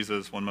believe in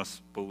Jesus, one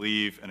must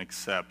believe and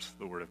accept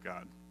the word of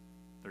God.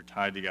 They're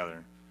tied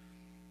together.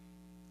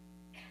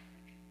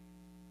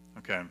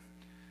 Okay.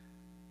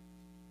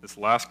 This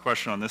last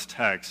question on this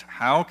text,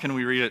 how can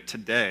we read it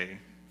today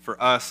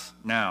for us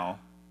now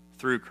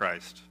through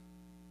Christ?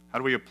 How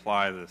do we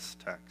apply this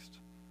text?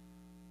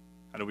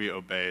 How do we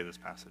obey this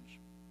passage?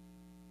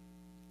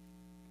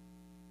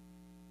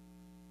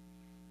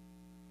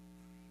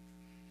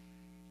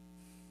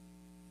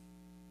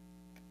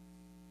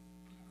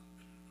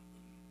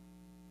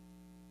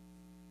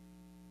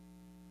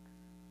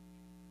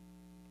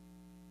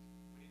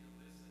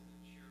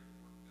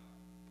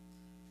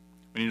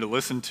 We need to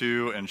listen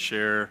to and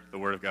share the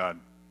Word of God.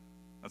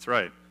 That's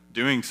right.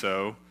 Doing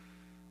so,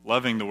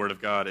 loving the Word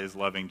of God, is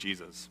loving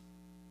Jesus.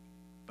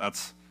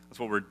 That's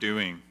what we're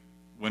doing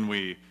when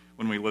we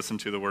listen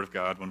to the Word of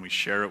God, when we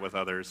share it with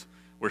others.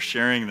 We're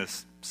sharing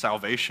this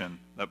salvation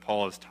that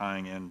Paul is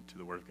tying into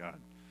the Word of God.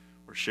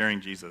 We're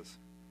sharing Jesus.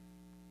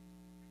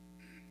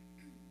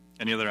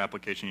 Any other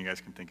application you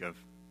guys can think of?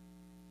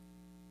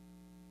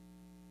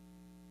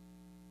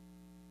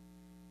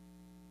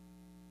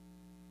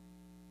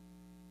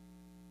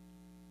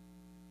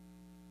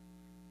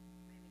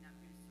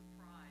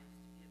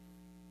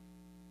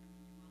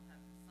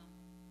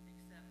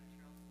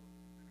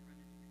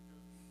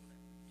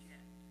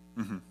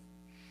 Mm-hmm.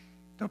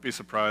 Don't be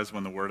surprised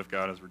when the word of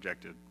God is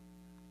rejected.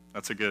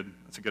 That's a good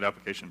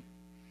application.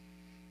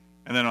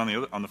 And then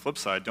on the flip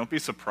side, don't be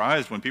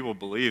surprised when people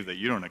believe that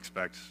you don't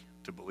expect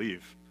to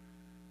believe.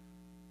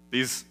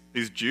 These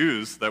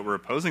Jews that were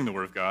opposing the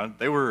word of God,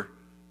 they were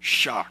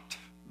shocked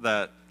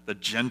that the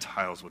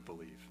Gentiles would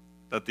believe,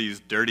 that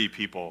these dirty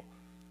people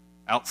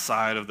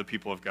outside of the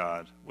people of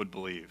God would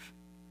believe,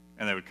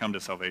 and they would come to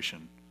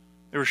salvation.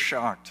 They were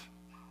shocked.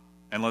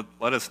 And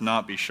let us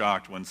not be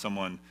shocked when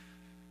someone,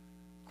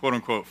 quote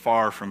unquote,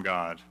 far from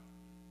God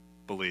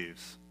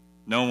believes.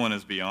 No one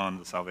is beyond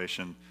the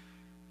salvation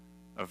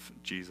of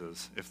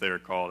Jesus if they are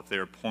called, if they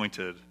are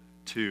pointed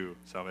to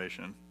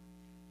salvation.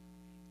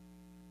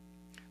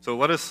 So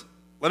let us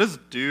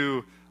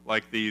do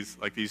like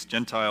these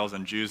Gentiles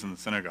and Jews in the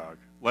synagogue.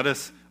 Let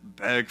us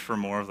beg for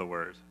more of the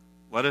word.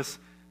 Let us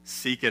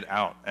seek it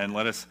out, and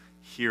let us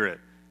hear it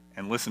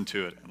and listen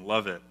to it and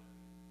love it.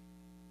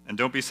 And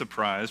don't be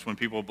surprised when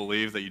people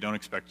believe that you don't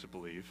expect to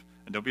believe.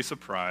 And don't be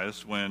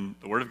surprised when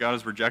the word of God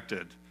is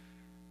rejected.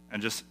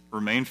 And just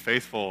remain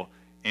faithful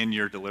in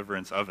your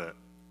deliverance of it.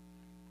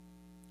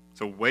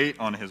 So wait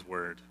on his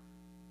word.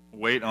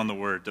 Wait on the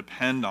word.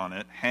 Depend on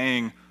it.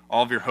 Hang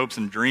all of your hopes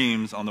and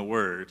dreams on the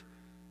word.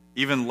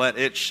 Even let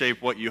it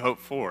shape what you hope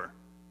for.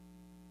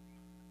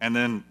 and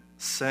then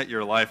set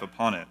your life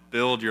upon it.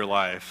 Build your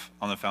life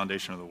on the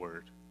foundation of the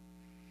Word,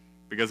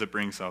 because it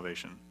brings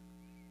salvation.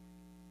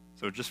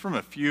 So just from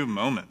a few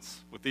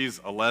moments with these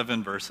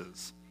 11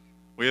 verses,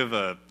 we have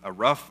a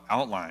rough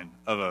outline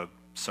of a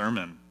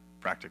sermon,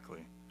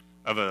 practically,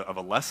 of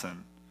a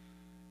lesson.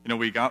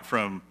 We got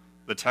from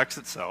the text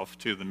itself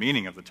to the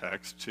meaning of the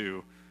text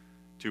to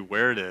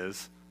where it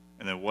is,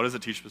 and then what does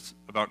it teach us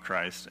about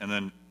Christ, and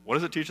then what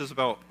does it teach us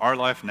about our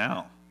life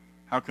now?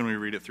 How can we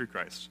read it through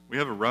Christ? We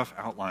have a rough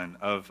outline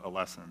of a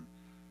lesson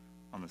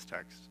on this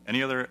text.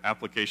 Any other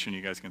application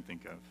you guys can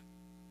think of?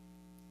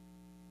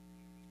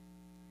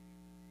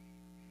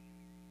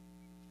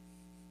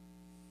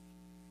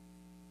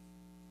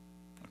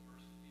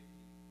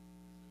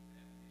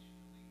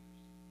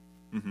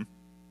 Mm-hmm.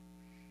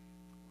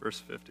 Verse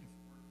 50.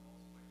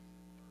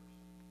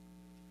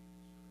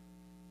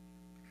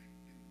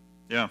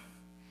 Yeah.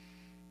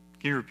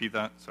 Can you repeat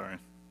that? Sorry.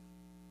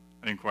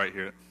 I didn't quite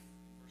hear it.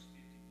 Verse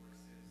 50, where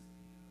it says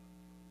the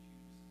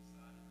Jews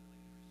decided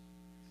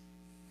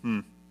the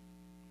leaders.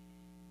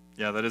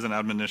 Yeah, that is an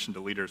admonition to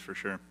leaders for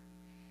sure.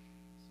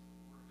 So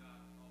the Word of God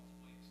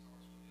ultimately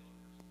starts with the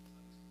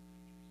elders and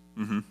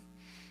Sunday school teachers.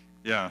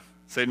 Mm-hmm. Yeah.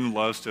 Satan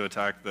loves to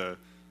attack the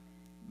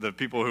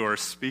people who are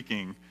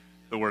speaking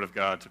the Word of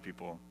God to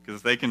people,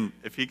 because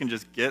if he can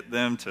just get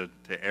them to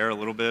err a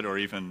little bit or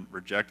even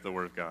reject the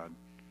Word of God,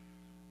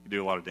 you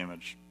do a lot of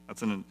damage.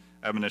 That's an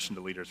admonition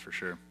to leaders for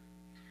sure.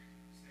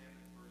 Sam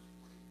in verse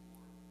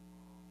 44 is to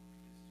assemble,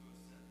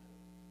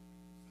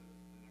 says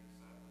the next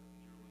Sabbath,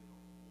 nearly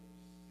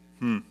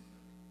the whole city.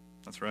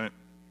 That's right.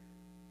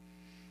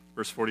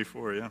 Verse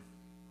 44, yeah.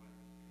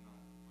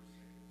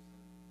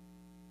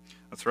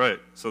 That's right.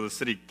 So the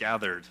city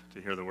gathered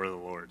to hear the word of the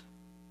Lord.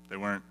 They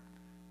weren't,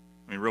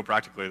 real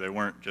practically, they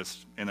weren't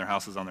just in their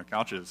houses on their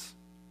couches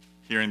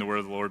hearing the word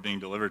of the Lord being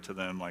delivered to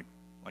them like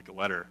a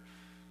letter.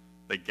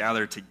 They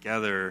gathered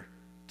together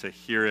to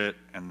hear it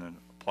and then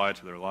apply it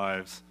to their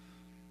lives,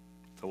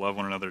 to love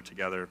one another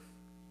together.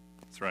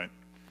 That's right.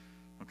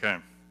 Okay.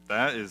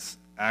 That is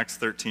Acts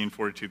 13,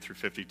 42 through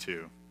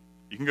 52.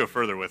 You can go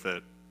further with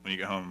it when you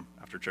get home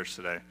after church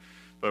today.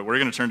 But we're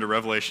going to turn to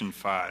Revelation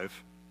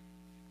 5.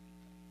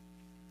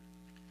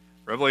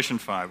 Revelation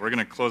 5. We're going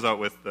to close out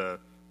with the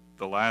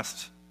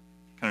last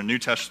kind of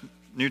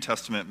New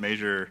Testament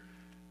major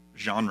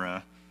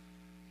genre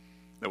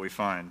that we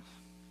find.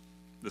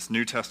 This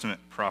New Testament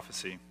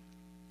prophecy.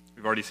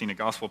 We've already seen a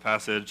gospel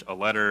passage, a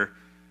letter,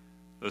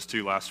 those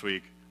two last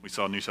week. We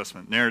saw a New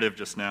Testament narrative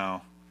just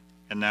now,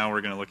 and now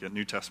we're going to look at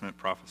New Testament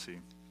prophecy.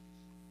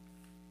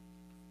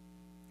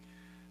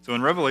 So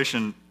in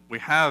Revelation, we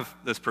have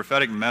this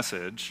prophetic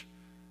message,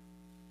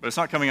 but it's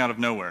not coming out of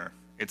nowhere.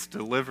 It's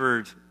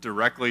delivered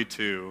directly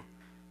to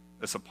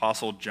this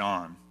apostle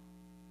John,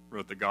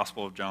 wrote the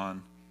Gospel of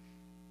John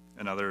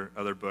and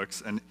other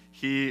books, and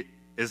he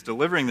is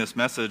delivering this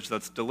message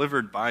that's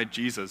delivered by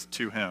Jesus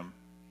to him.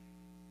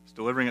 He's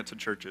delivering it to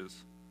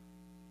churches.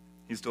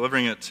 He's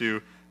delivering it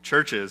to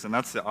churches, and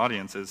that's the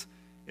audience, is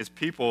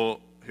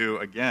people who,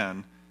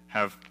 again,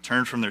 have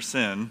turned from their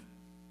sin,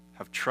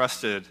 have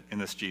trusted in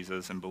this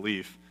Jesus and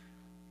belief,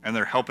 and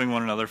they're helping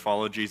one another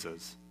follow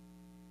Jesus.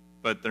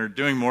 But they're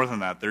doing more than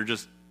that.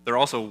 They're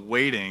also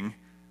waiting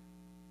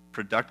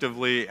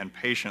productively and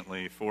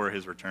patiently for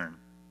his return.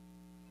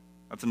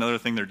 That's another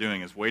thing they're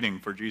doing, is waiting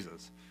for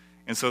Jesus.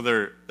 And so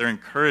they're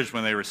encouraged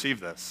when they receive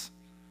this.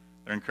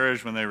 They're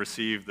encouraged when they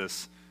receive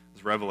this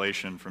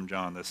revelation from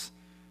John, this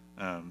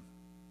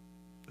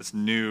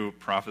new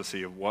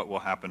prophecy of what will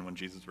happen when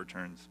Jesus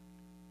returns.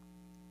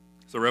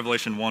 So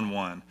Revelation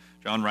 1:1,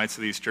 John writes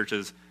to these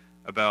churches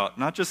about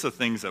not just the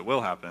things that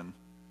will happen.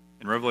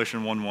 In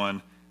Revelation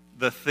 1:1,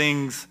 the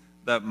things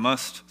that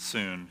must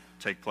soon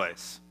take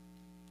place.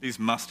 These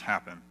must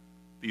happen.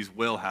 These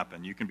will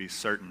happen. You can be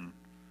certain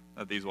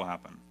that these will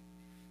happen.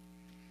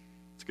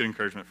 It's good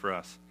encouragement for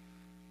us.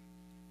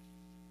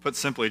 Put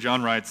simply,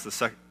 John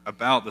writes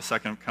about the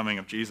second coming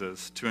of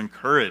Jesus to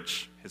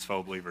encourage his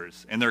fellow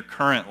believers in their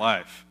current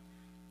life.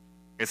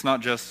 It's not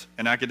just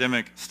an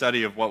academic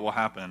study of what will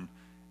happen.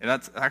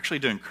 It's actually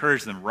to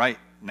encourage them right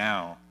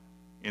now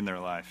in their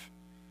life.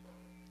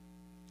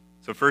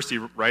 So first he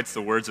writes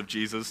the words of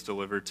Jesus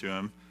delivered to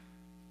him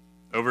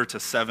over to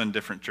 7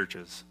 different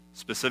churches,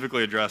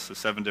 specifically addressed to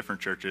 7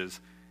 different churches,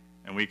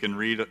 and we can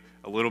read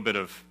a little bit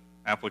of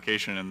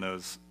application in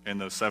those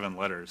 7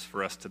 letters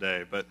for us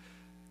today. But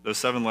those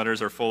 7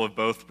 letters are full of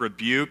both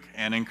rebuke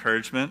and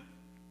encouragement.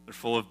 They're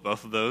full of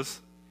both of those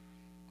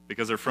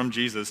because they're from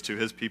Jesus to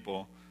his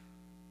people.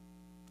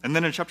 And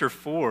then in chapter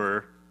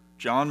 4,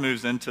 John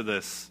moves into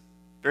this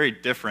very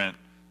different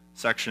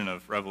section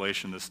of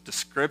Revelation, this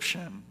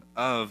description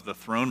of the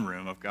throne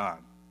room of God.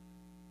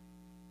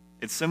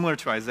 It's similar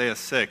to Isaiah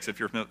 6, if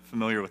you're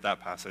familiar with that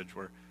passage,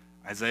 where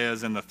Isaiah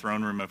is in the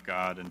throne room of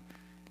God,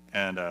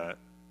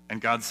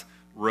 and God's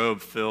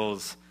robe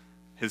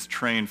his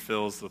train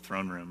fills the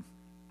throne room.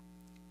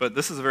 But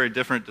this is a very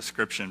different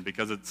description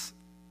because it's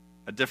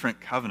a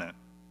different covenant.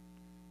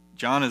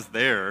 John is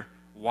there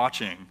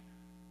watching,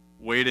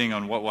 waiting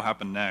on what will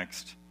happen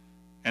next.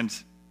 And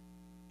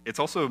it's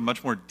also a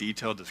much more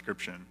detailed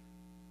description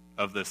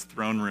of this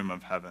throne room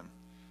of heaven.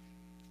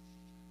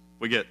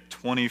 We get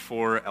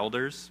 24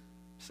 elders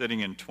sitting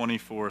in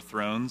 24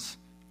 thrones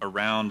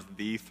around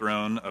the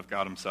throne of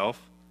God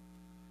himself.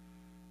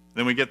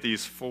 Then we get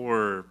these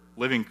 4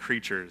 living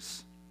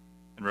creatures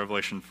in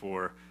Revelation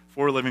 4.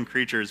 4 living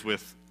creatures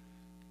with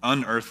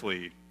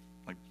unearthly,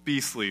 like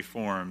beastly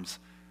forms,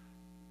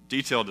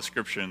 detailed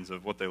descriptions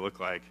of what they look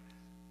like.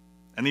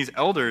 And these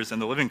elders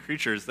and the living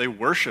creatures, they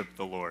worship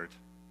the Lord.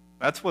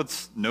 That's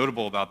what's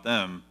notable about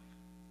them.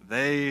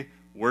 They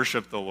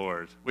worship the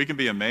Lord. We can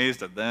be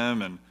amazed at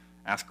them and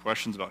ask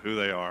questions about who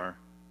they are,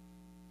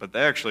 but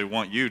they actually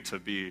want you to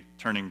be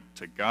turning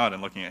to God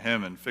and looking at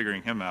him and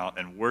figuring him out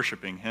and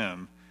worshiping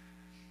him.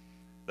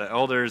 The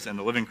elders and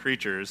the living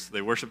creatures,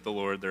 they worship the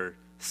Lord. They're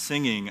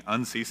singing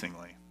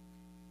unceasingly.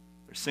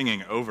 They're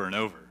singing over and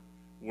over,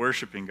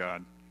 worshiping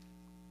God.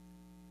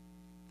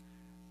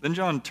 Then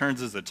John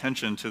turns his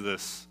attention to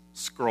this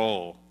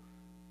scroll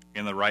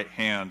in the right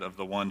hand of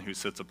the one who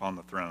sits upon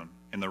the throne,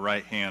 in the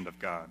right hand of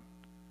God.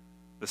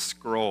 This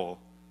scroll,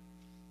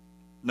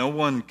 no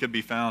one could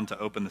be found to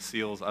open the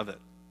seals of it.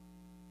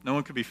 No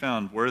one could be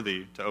found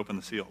worthy to open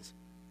the seals,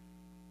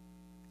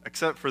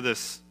 except for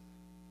this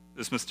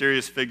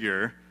mysterious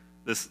figure,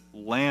 this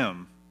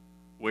lamb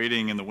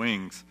waiting in the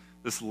wings.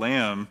 This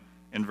lamb,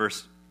 in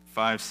verse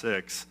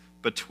 5-6,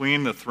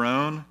 between the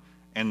throne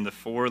and the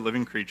 4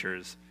 living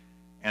creatures,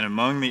 and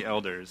among the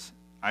elders,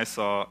 I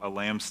saw a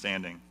lamb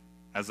standing,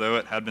 as though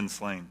it had been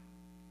slain.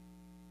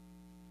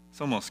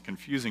 It's almost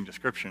confusing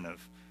description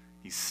of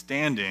he's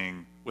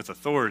standing with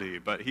authority,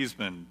 but he's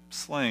been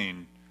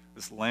slain,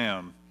 this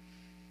lamb.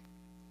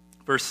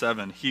 Verse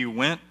 7, he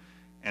went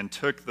and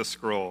took the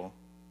scroll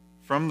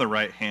from the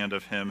right hand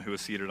of him who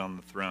was seated on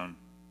the throne,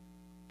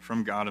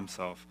 from God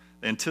himself.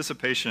 The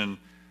anticipation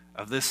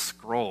of this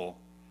scroll,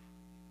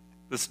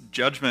 this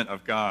judgment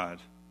of God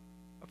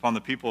upon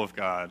the people of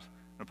God,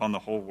 upon the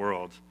whole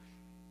world.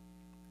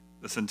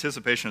 This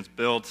anticipation is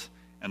built,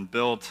 and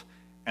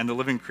the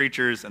living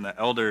creatures and the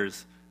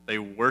elders, they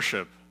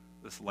worship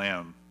this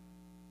lamb,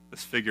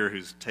 this figure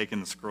who's taken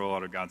the scroll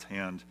out of God's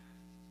hand.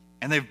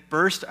 And they've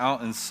burst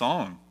out in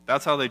song.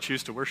 That's how they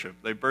choose to worship.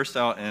 They burst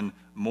out in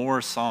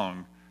more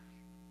song,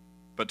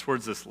 but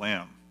towards this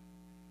lamb.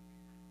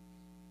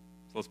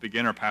 So let's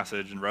begin our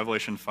passage in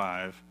Revelation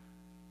 5,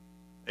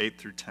 8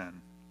 through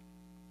 10.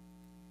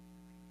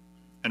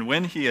 And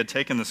when he had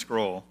taken the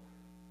scroll,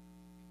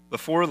 the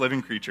 4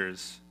 living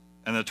creatures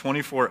and the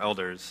 24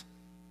 elders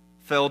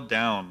fell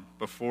down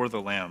before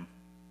the Lamb,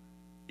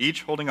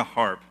 each holding a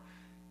harp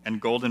and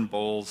golden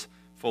bowls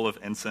full of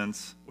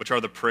incense, which are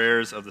the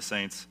prayers of the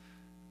saints.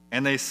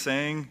 And they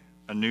sang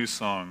a new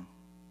song,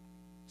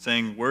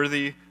 saying,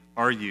 "Worthy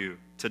are you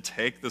to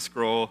take the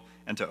scroll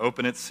and to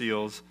open its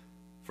seals,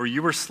 for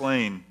you were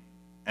slain,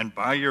 and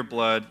by your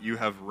blood you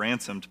have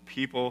ransomed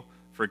people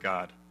for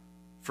God,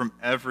 from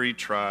every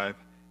tribe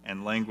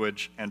and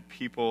language and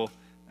people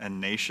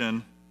and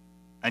nation,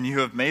 and you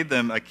have made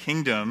them a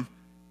kingdom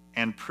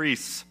and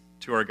priests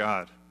to our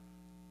God,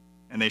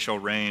 and they shall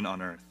reign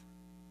on earth."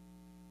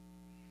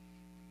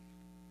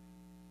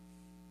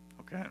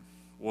 Okay,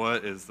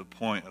 what is the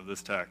point of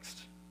this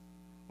text?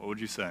 What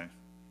would you say?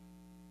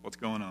 What's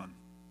going on?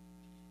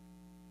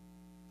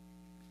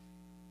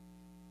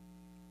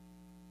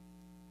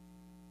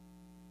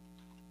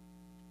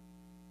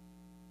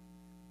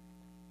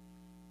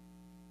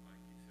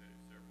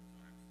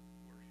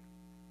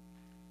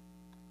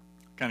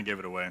 Kind of gave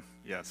it away.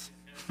 Yes.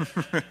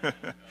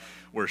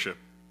 Worship.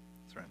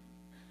 That's right.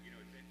 You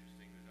know, it's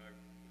interesting that I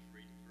was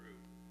reading through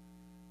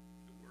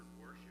the word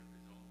worship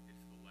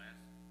it's the last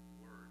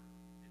word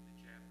in the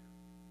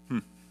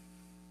chapter.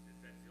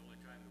 That's the only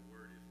time the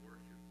word is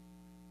worship.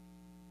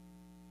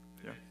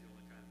 Yeah. That's the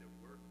only time the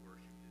word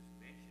worship is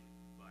mentioned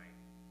by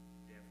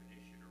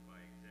definition or by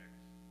exact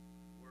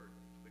word.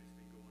 But it's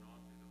been going on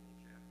through the whole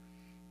chapter.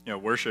 Yeah,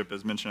 worship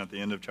is mentioned at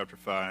the end of chapter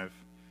 5,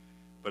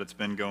 but it's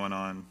been going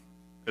on.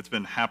 It's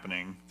been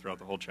happening throughout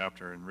the whole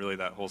chapter, and really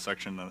that whole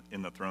section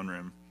in the throne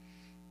room.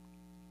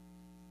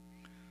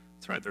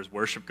 That's right, there's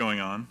worship going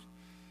on.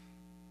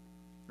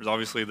 There's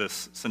obviously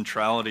this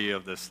centrality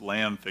of this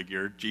lamb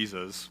figure,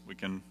 Jesus. We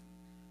can,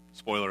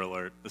 spoiler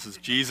alert, this is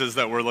Jesus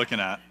that we're looking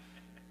at.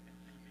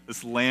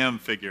 This lamb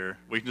figure,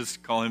 we can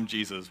just call him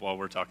Jesus while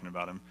we're talking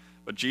about him.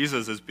 But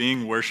Jesus is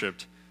being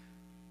worshipped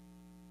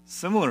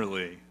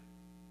similarly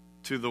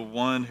to the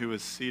one who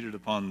is seated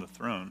upon the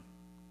throne.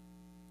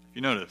 If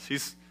you notice,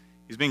 he's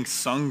being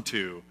sung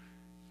to,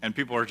 and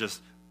people are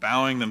just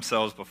bowing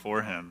themselves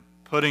before him,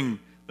 putting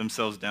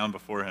themselves down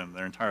before him,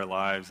 their entire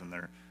lives and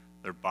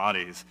their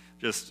bodies,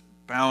 just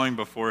bowing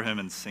before him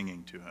and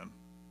singing to him.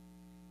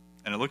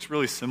 And it looks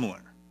really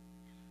similar.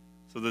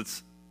 So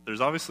there's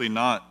obviously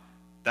not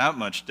that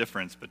much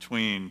difference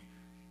between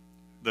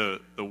the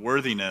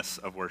worthiness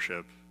of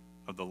worship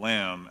of the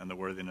Lamb and the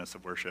worthiness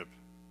of worship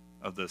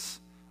of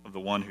the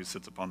one who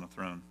sits upon the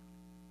throne.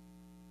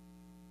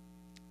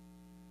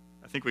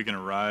 I think we can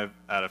arrive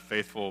at a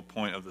faithful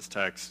point of this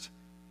text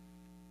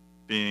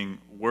being,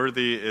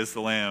 worthy is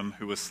the Lamb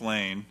who was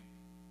slain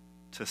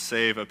to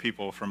save a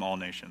people from all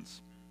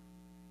nations.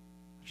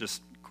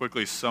 Just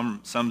quickly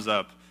sums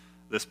up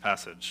this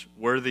passage.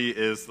 Worthy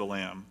is the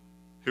Lamb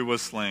who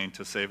was slain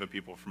to save a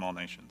people from all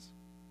nations.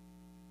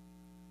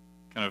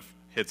 Kind of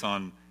hits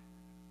on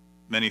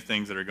many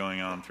things that are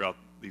going on throughout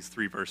these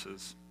 3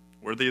 verses.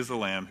 Worthy is the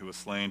Lamb who was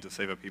slain to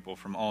save a people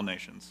from all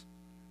nations.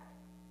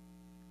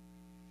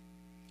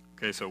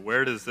 Okay, so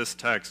where does this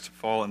text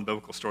fall in the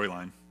biblical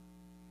storyline?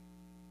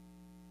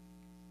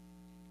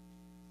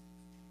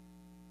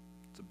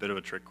 It's a bit of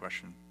a trick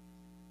question.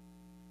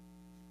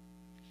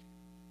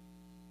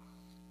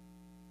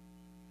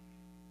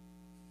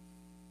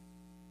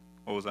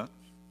 What was that?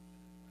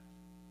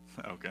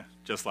 Okay,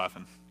 just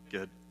laughing.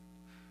 Good.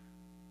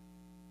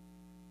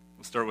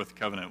 We'll start with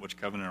covenant. Which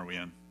covenant are we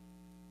in?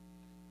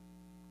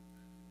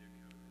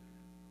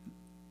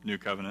 New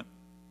covenant.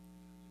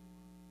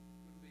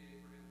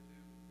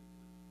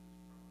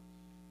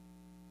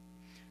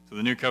 So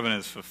the new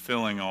covenant is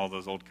fulfilling all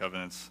those old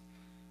covenants.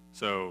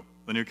 So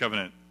the new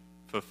covenant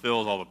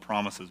fulfills all the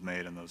promises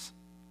made in those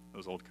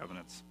old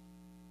covenants.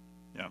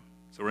 Yeah.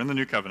 So we're in the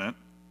new covenant.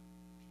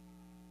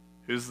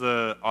 Who's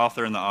the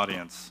author in the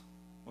audience?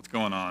 What's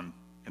going on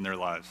in their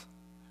lives?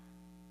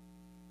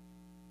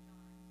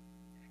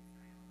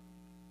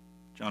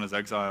 John is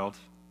exiled.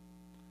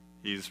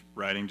 He's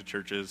writing to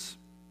churches.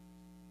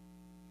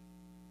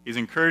 He's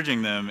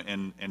encouraging them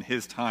in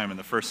his time in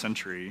the first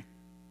century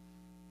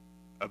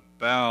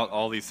about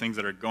all these things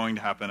that are going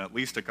to happen at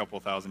least a couple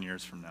thousand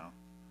years from now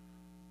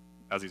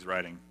as he's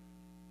writing.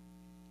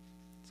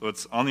 So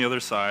it's on the other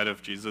side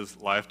of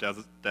Jesus' life,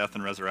 death,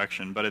 and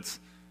resurrection, but it's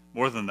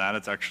more than that.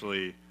 It's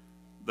actually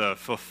the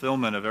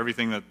fulfillment of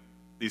everything that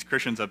these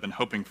Christians have been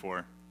hoping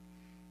for.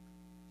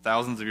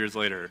 Thousands of years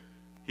later,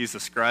 he's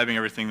describing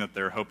everything that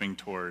they're hoping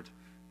toward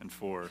and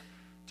for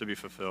to be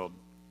fulfilled.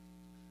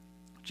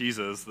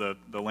 Jesus, the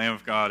Lamb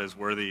of God, is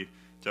worthy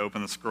to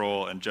open the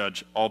scroll and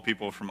judge all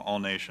people from all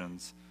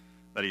nations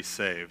that he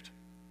saved.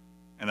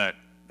 And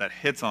that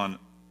hits on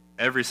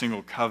every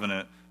single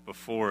covenant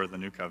before the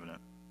new covenant.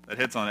 That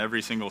hits on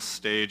every single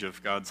stage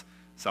of God's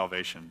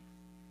salvation.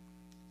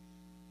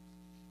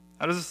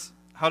 How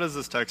does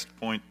this text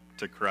point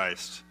to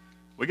Christ?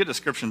 We get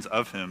descriptions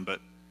of him, but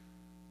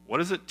what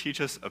does it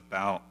teach us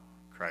about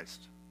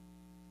Christ?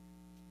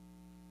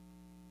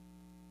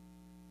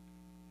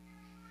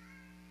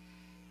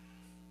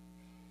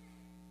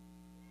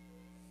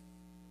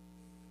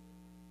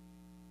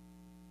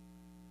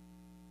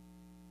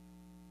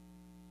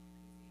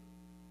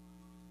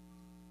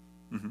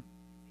 Mm-hmm.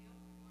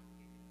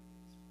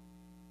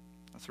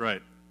 That's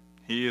right.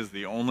 He is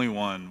the only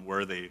one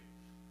worthy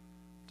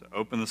to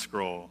open the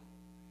scroll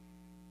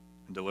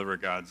and deliver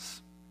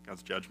God's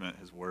judgment,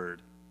 his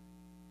word,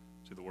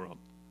 to the world.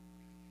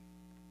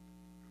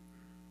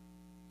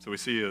 So we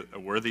see a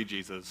worthy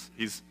Jesus.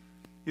 He's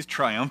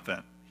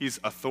triumphant. He's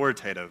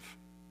authoritative.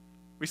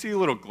 We see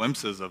little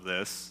glimpses of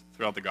this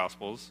throughout the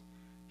Gospels.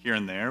 Here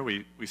and there,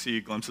 we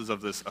see glimpses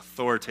of this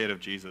authoritative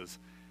Jesus,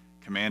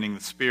 commanding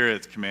the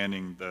spirits,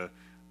 commanding the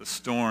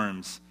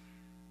storms,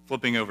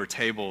 flipping over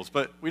tables.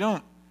 But we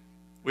don't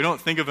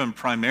think of him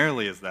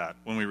primarily as that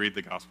when we read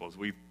the Gospels.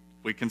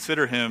 We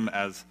consider him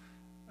as,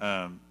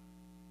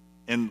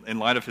 in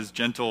light of his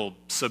gentle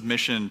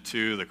submission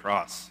to the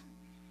cross.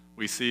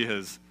 We see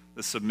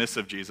the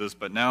submissive Jesus,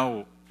 but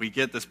now we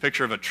get this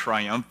picture of a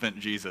triumphant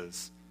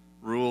Jesus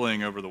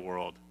ruling over the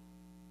world.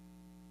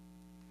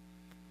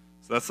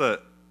 So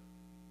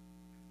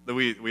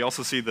we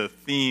also see the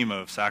theme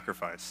of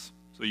sacrifice.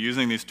 So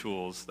using these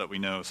tools that we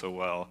know so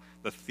well,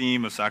 the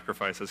theme of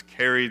sacrifice is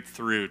carried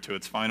through to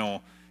its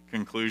final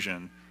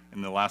conclusion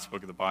in the last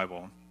book of the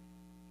Bible.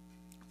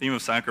 The theme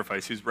of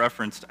sacrifice, he's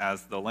referenced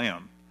as the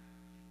Lamb.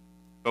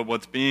 But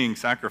what's being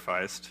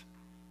sacrificed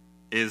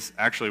is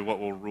actually what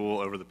will rule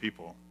over the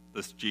people.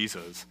 This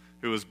Jesus,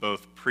 who is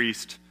both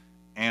priest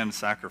and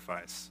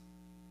sacrifice.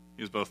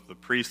 He was both the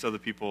priest of the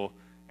people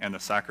and the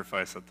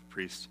sacrifice that the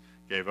priest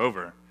gave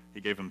over.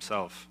 He gave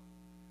himself.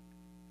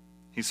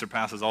 He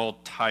surpasses all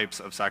types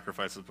of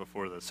sacrifices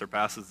before this,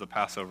 surpasses the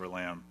Passover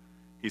lamb.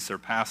 He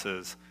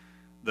surpasses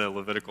the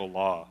Levitical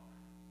law.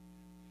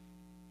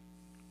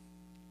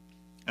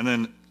 And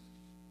then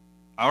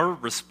our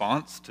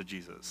response to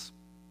Jesus.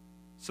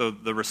 So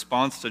the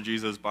response to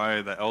Jesus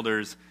by the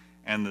elders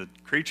and the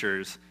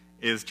creatures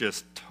is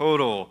just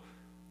total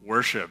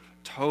worship,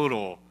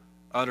 total,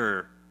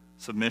 utter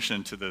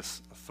submission to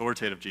this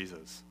authoritative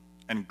Jesus,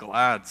 and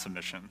glad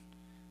submission.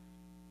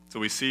 So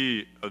we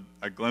see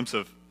a glimpse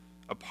of,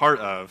 a part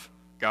of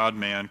God,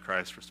 man,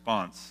 Christ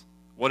response.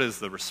 What is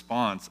the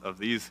response of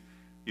these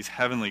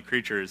heavenly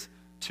creatures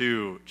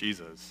to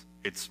Jesus?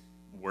 It's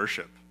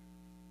worship.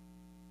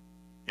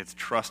 It's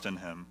trust in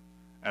him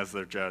as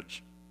their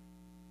judge.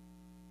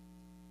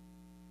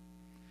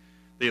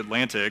 The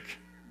Atlantic,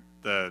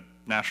 the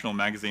national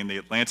magazine, The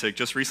Atlantic,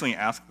 just recently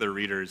asked their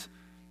readers,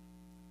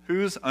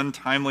 whose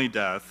untimely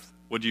death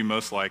would you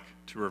most like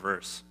to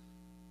reverse?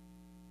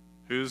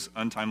 Whose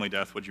untimely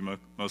death would you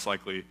most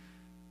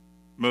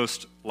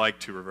like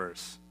to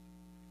reverse?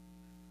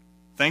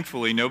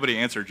 thankfully, nobody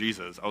answered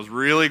Jesus. I was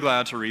really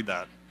glad to read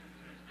that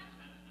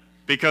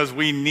because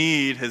we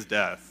need his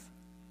death.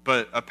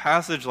 But a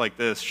passage like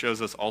this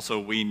shows us also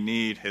we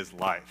need his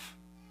life.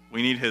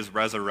 We need his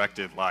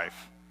resurrected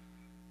life.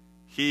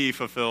 He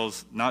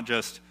fulfills not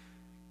just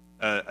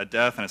a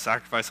death and a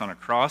sacrifice on a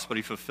cross, but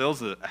he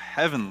fulfills a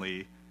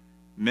heavenly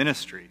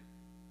ministry.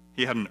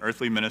 He had an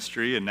earthly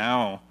ministry, and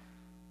now,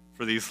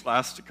 for these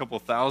last couple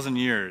thousand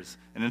years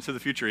and into the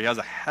future, he has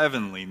a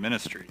heavenly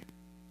ministry.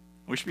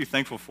 We should be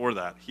thankful for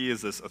that. He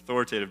is this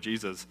authoritative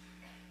Jesus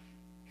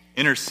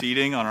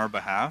interceding on our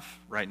behalf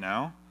right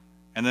now,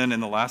 and then in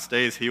the last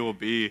days, he will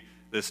be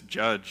this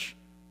judge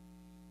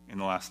in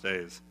the last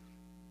days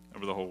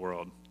over the whole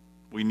world.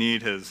 We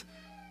need his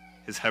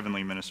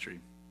heavenly ministry.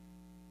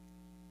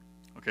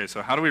 Okay,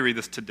 so how do we read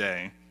this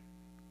today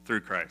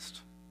through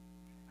Christ?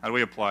 How do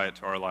we apply it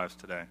to our lives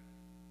today?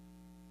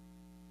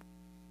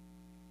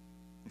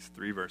 These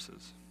 3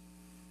 verses.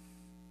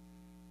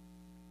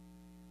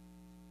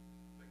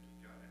 I think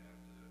you kind of have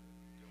to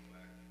go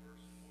back to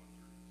verse 1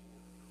 through 4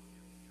 to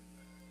really get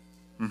the impact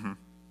Mm-hmm. of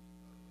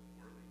the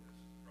worthiness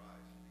of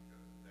Christ,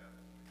 because at that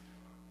point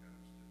John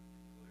comes to the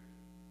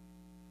conclusion,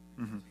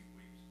 Mm-hmm. because he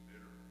weeps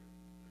bitterly,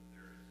 that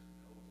there is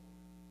no one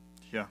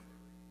Yeah.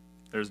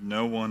 worthy. There's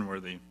no one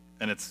worthy,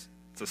 and it's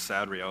a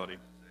sad reality.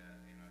 That,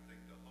 and I think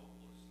the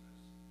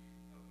hopelessness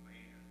of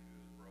man who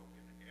has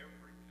broken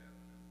every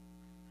covenant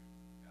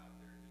out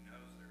there, who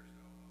knows there's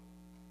no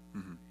hope,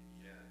 Mm-hmm. and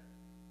yet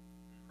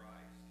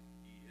Christ,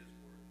 he is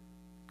worthy.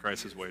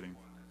 Christ He is waiting.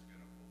 the one that's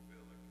going to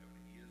fulfill the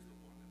covenant. He is the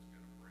one that's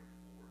going to bring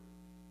forth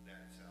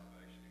that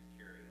salvation and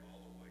carry it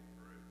all the way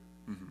through.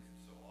 Mm-hmm. And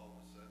so all of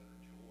a sudden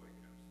the joy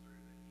comes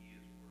through that he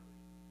is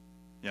worthy.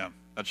 Yeah,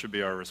 that should be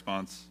our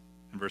response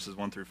in verses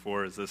 1 through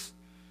 4, is this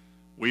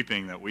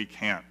weeping that we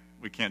can't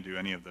do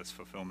any of this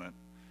fulfillment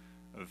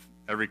of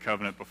every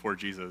covenant before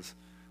Jesus.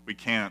 We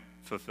can't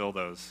fulfill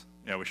those.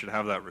 Yeah, we should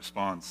have that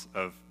response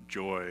of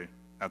joy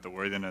at the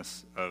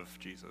worthiness of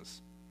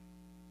Jesus.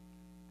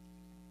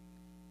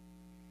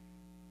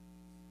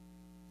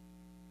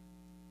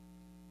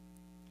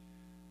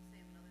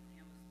 Sam, another thing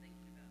I was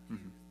thinking about too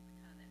Mhm. is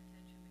kind of that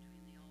tension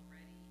between the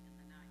already and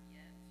the not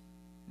yet,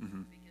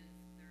 Mm-hmm. because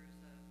there's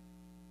a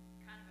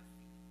kind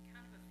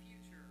of a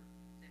future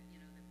that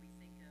that we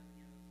think of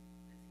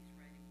as he's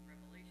writing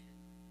Revelation,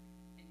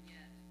 and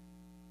yet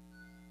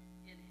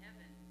in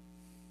heaven,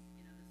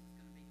 this is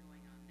going to be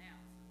going on now.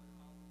 So with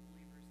all the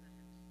believers that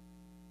have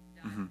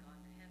died Mhm. and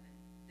gone to heaven,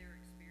 they're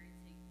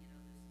experiencing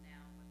this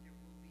now, but there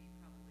will be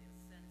probably a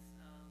sense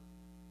of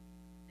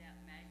that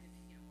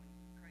magnitude when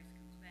Christ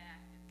comes back.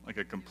 Like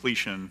a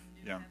completion,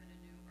 New yeah. heaven and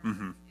new earth,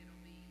 Mhm.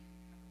 it'll be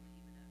probably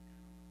even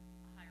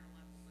a higher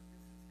level, but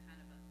this is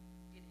kind of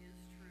it is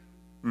true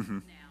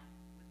Mhm. now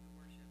with the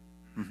worship,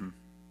 Mm-hmm.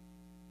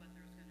 but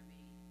there's going to be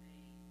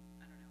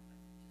I don't know,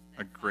 just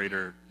A that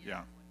greater, final,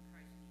 yeah. when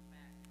Christ comes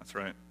back. That's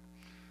right.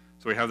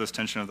 So we have this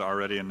tension of the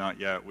already and not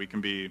yet. We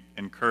can be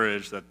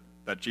encouraged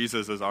that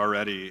Jesus is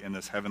already in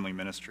this heavenly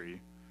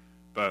ministry,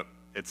 but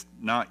it's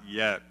not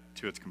yet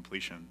to its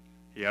completion.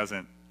 He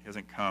hasn't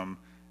come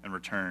and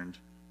returned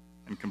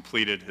and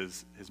completed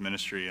his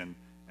ministry and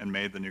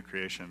made the new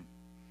creation.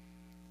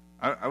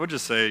 I would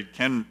just say,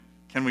 can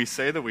we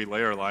say that we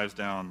lay our lives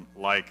down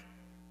like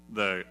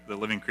the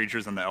living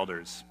creatures and the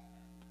elders?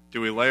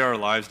 Do we lay our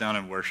lives down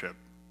in worship?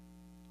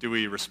 Do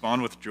we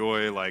respond with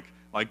joy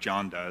like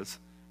John does?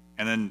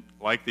 And then,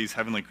 like these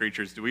heavenly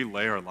creatures, do we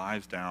lay our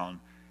lives down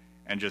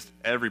and just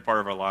every part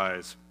of our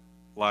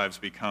lives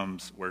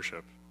becomes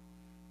worship?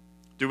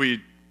 Do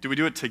we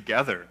do it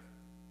together?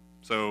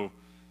 So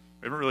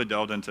we haven't really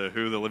delved into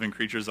who the living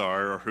creatures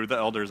are or who the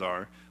elders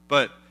are,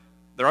 but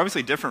they're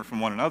obviously different from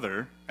one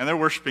another, and they're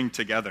worshiping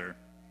together.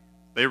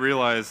 They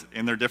realize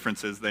in their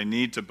differences they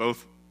need to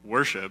both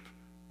worship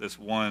this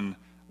one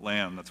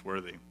Lamb that's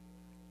worthy.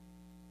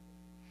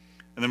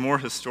 And then more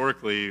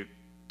historically,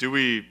 do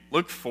we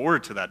look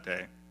forward to that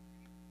day?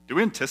 Do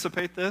we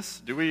anticipate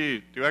this? Do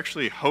we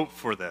actually hope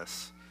for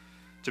this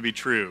to be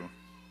true?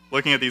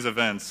 Looking at these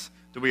events,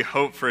 do we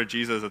hope for a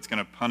Jesus that's going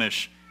to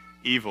punish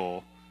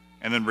evil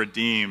and then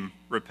redeem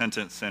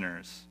repentant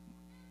sinners?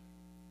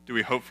 Do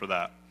we hope for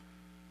that?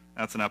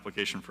 That's an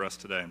application for us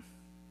today.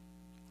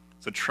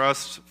 So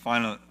trust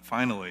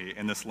finally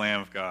in this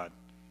Lamb of God.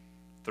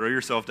 Throw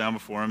yourself down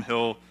before him.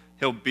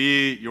 He'll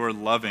be your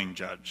loving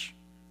judge.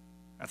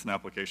 That's an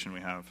application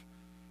we have.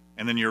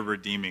 And then your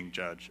redeeming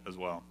judge as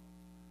well.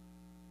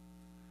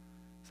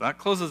 So that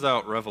closes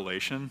out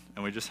Revelation,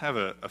 and we just have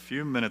a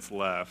few minutes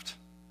left.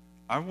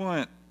 I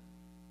want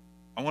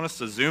us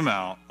to zoom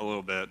out a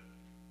little bit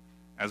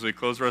as we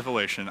close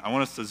Revelation. I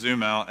want us to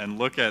zoom out and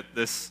look at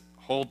this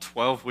whole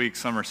 12-week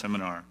summer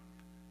seminar.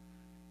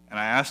 And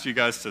I asked you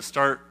guys to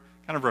start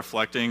kind of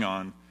reflecting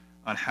on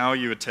how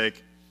you would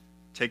take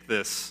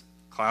this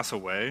class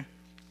away,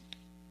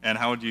 and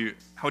how would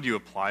you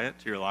apply it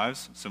to your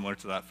lives? Similar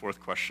to that fourth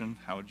question,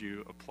 how would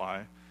you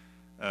apply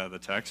the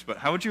text? But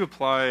how would you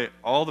apply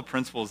all the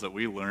principles that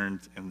we learned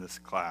in this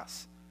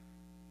class?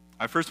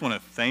 I first want to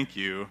thank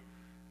you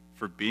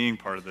for being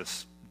part of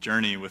this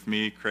journey with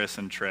me, Chris,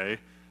 and Trey,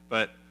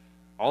 but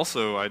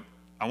also I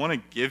want to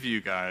give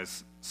you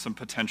guys some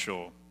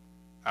potential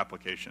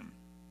application.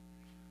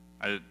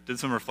 I did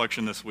some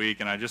reflection this week,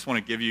 and I just want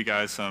to give you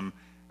guys some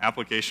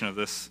application of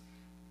this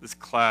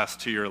class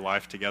to your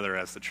life together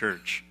as the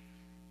church.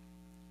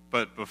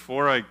 But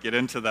before I get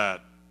into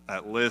that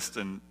list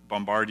and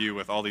bombard you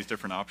with all these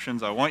different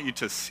options, I want you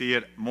to see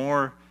it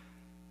more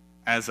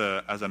as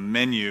a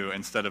menu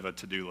instead of a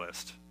to-do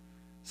list.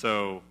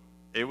 So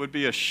it would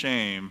be a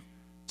shame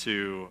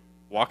to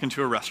walk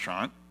into a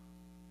restaurant,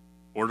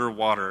 order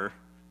water,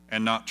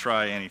 and not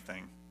try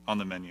anything on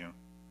the menu,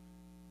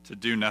 to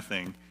do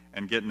nothing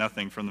and get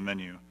nothing from the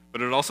menu.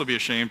 But it would also be a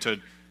shame to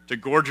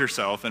gorge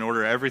yourself and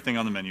order everything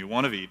on the menu,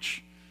 one of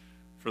each,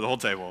 for the whole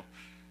table.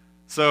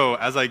 So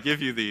as I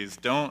give you these,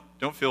 don't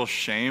feel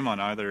shame on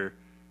either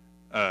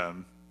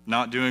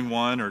not doing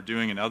one or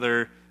doing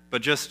another,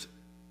 but just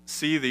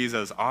see these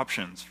as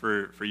options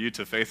for you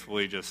to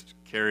faithfully just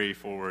carry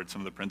forward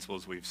some of the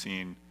principles we've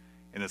seen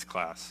in this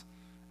class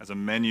as a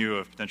menu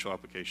of potential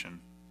application.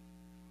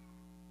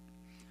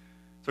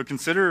 So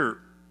consider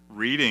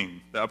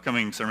reading the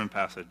upcoming sermon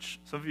passage.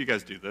 Some of you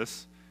guys do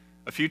this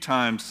a few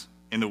times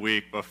in the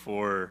week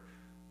before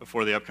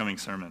the upcoming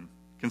sermon.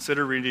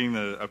 Consider reading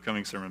the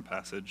upcoming sermon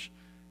passage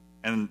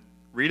and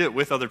read it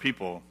with other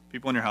people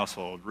in your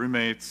household,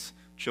 roommates,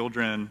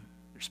 children,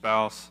 your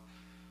spouse.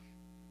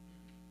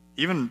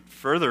 Even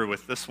further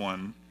with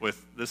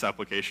this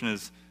application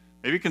is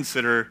maybe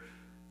consider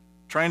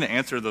trying to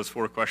answer those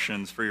 4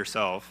 questions for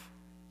yourself.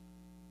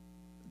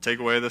 Take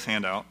away this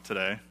handout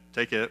today,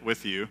 take it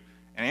with you,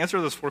 and answer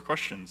those 4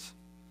 questions.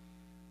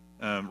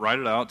 Write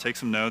it out, take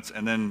some notes,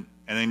 and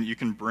then you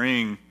can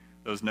bring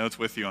those notes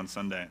with you on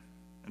Sunday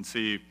and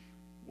see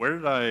where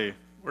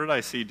did I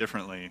see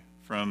differently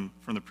from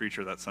the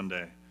preacher that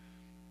Sunday.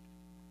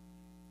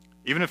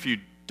 Even if you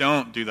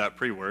don't do that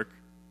pre-work,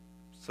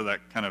 so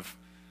that kind of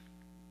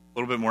a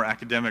little bit more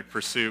academic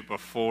pursuit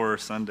before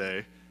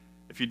Sunday,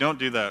 if you don't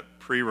do that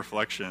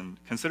pre-reflection,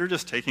 consider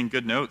just taking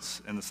good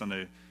notes in the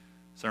Sunday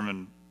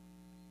sermon.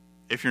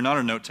 If you're not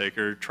a note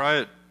taker, try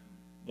it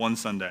one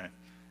Sunday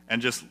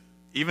and just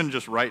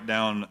write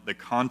down the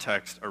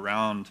context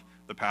around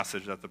the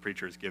passage that the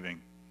preacher is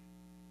giving.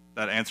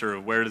 That answer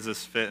of where does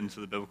this fit into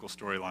the biblical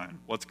storyline?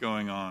 What's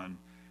going on?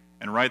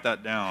 And write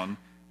that down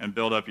and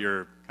build up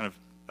your kind of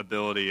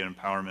ability and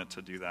empowerment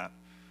to do that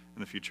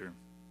in the future.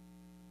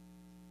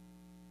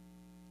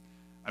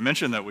 I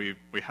mentioned that we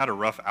had a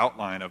rough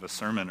outline of a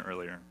sermon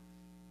earlier.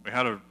 We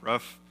had a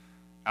rough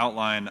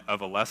outline of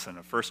a lesson,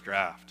 a first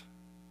draft.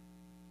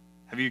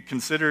 Have you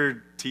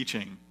considered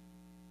teaching?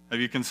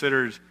 Have you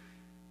considered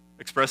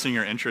expressing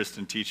your interest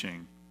in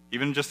teaching,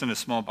 even just in a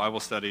small Bible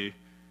study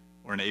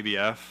or an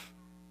ABF?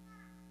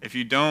 If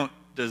you don't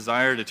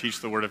desire to teach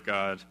the Word of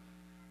God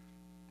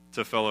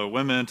to fellow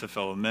women, to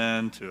fellow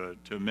men, to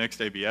a mixed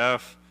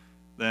ABF,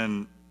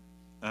 then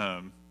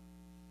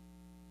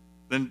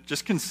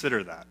just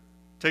consider that.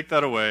 Take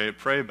that away,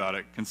 pray about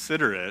it,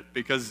 consider it,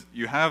 because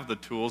you have the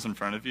tools in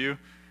front of you,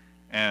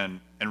 and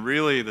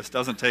really this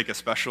doesn't take a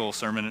special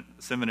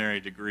seminary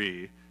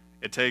degree.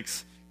 It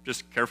takes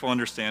just careful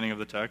understanding of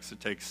the text. It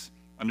takes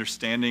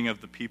understanding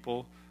of the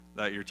people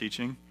that you're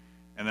teaching,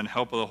 and then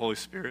help of the Holy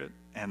Spirit,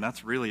 and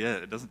that's really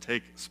it. It doesn't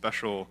take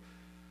special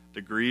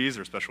degrees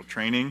or special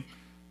training.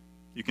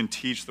 You can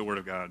teach the Word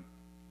of God.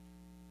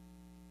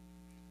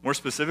 More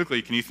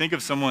specifically, can you think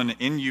of someone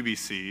in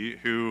UBC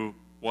who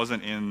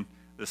wasn't in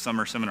the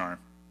summer seminar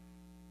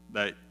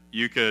that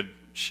you could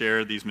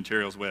share these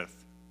materials with?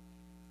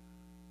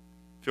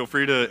 Feel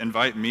free to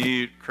invite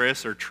me,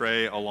 Chris, or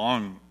Trey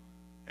along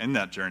in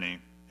that journey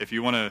if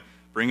you want to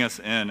bring us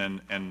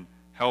in and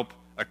help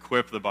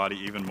equip the body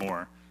even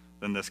more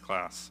than this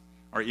class.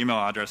 Our email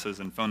addresses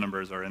and phone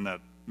numbers are in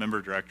that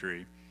member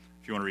directory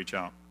if you want to reach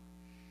out.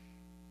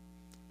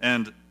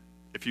 And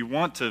if you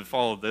want to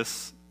follow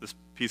this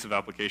piece of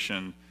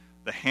application,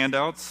 the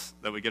handouts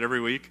that we get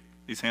every week,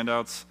 these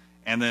handouts,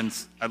 and then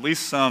at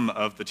least some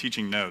of the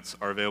teaching notes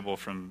are available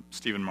from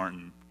Stephen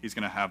Martin. He's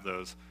going to have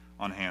those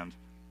on hand.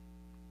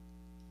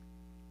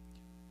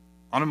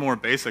 On a more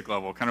basic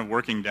level, kind of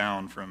working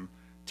down from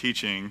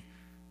teaching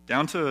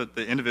down to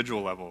the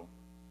individual level,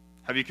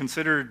 have you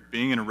considered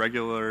being in a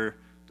regular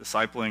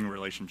discipling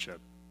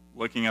relationship,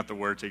 looking at the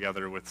Word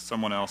together with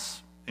someone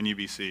else in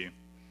UBC?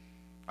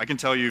 I can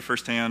tell you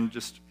firsthand,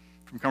 just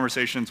from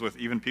conversations with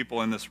even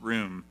people in this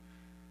room,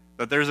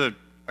 that there's a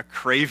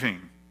craving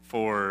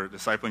for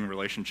discipling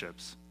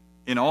relationships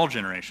in all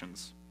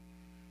generations.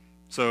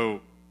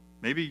 So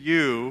maybe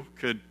you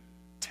could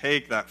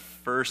take that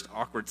first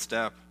awkward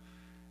step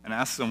and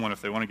ask someone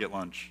if they want to get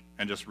lunch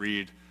and just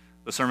read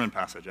the sermon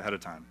passage ahead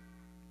of time,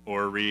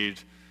 or read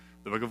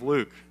the book of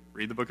Luke,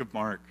 read the book of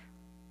Mark,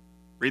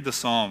 read the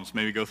Psalms,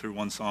 maybe go through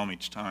one psalm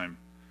each time.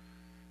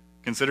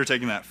 Consider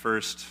taking that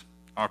first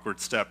awkward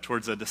step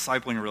towards a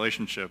discipling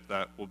relationship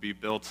that will be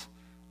built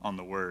on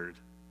the Word.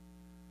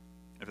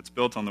 If it's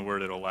built on the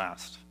Word, it'll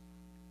last.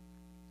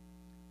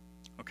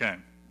 Okay,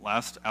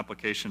 last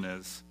application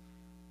is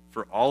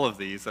for all of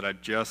these that I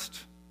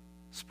just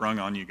sprung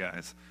on you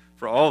guys.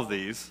 For all of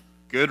these,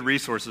 good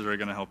resources are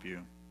going to help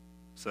you.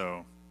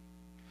 So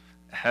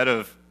ahead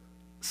of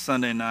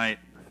Sunday night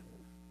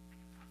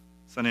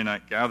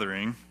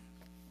gathering,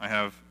 I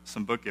have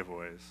some book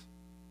giveaways.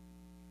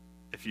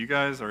 If you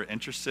guys are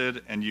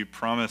interested and you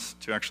promise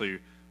to actually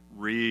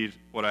read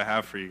what I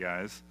have for you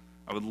guys,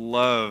 I would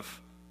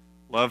love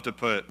to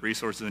put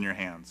resources in your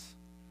hands.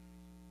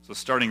 So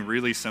starting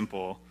really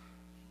simple,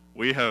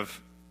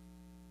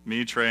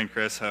 me, Trey, and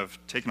Chris have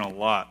taken a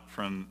lot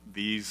from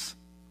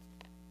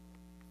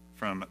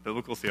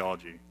Biblical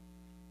Theology.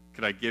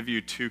 Could I give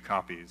you 2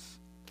 copies?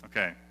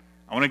 Okay.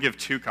 I want to give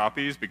 2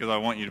 copies because I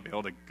want you to be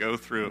able to go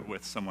through it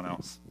with someone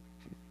else.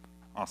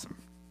 Awesome.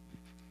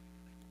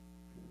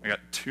 I got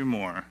 2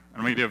 more.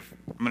 I'm going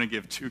to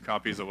give 2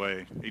 copies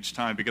away each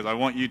time because I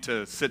want you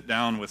to sit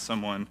down with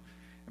someone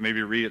and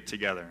maybe read it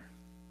together.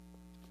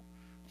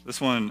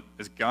 This one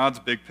is God's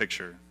Big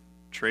Picture,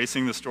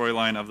 Tracing the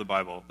Storyline of the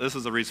Bible. This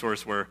is a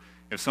resource where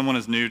if someone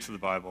is new to the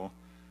Bible,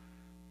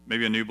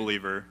 maybe a new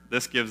believer,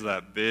 this gives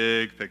that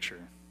big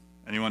picture.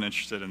 Anyone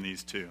interested in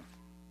these 2?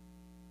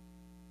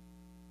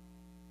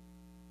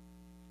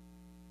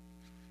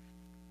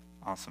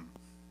 Awesome.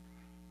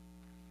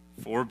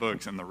 4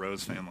 books in the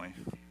Rose family.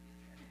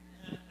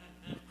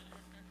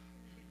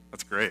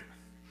 That's great.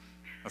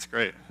 That's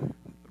great. They're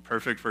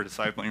perfect for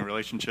discipling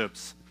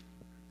relationships,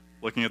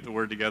 looking at the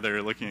Word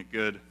together, looking at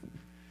good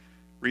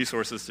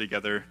resources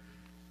together.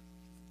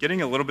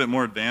 Getting a little bit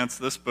more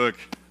advanced, this book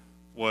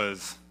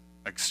was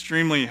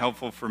extremely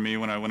helpful for me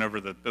when I went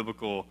over the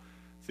biblical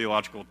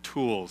theological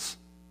tools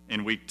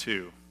in week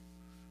 2.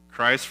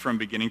 Christ from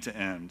Beginning to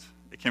End.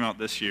 It came out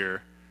this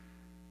year.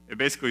 It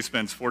basically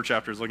spends 4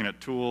 chapters looking at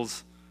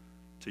tools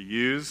to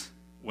use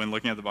when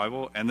looking at the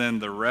Bible, and then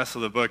the rest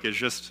of the book is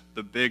just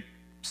the big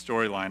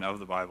storyline of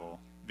the Bible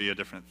via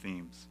different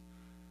themes.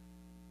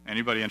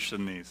 Anybody interested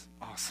in these?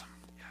 Awesome.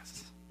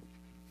 Yes.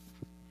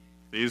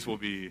 These will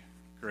be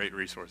great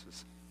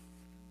resources.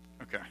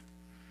 Okay.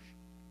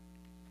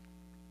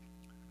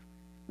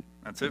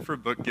 That's it for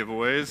book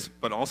giveaways,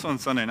 but also on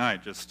Sunday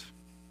night, just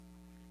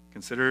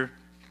consider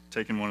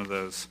taking one of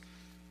those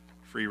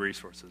free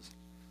resources.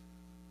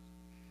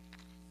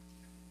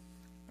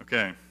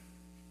 Okay.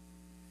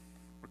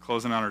 We're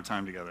closing out our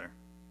time together.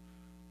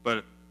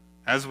 But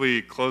as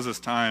we close this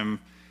time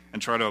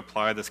and try to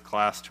apply this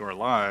class to our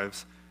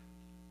lives,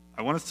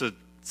 I want us to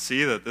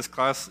see that this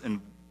class,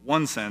 in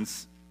one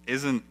sense,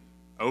 isn't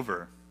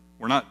over.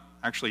 We're not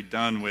actually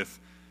done with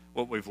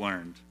what we've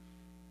learned.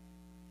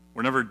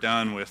 We're never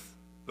done with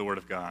the Word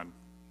of God.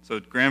 So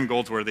Graham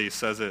Goldsworthy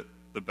says it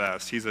the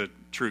best. He's a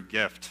true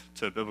gift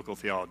to biblical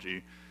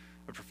theology,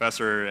 a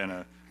professor and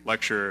a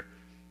lecturer.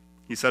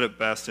 He said it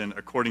best in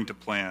According to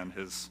Plan,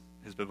 his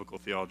biblical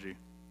theology.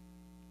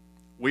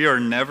 We are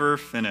never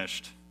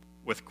finished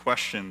with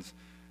questions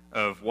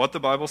of what the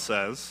Bible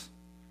says,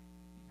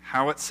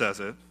 how it says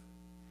it,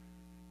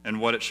 and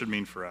what it should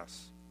mean for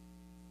us.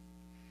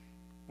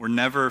 We're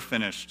never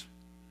finished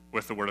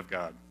with the Word of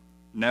God.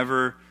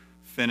 Never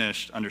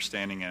finished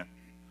understanding it.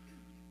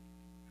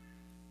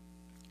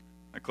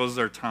 That closes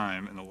our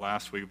time in the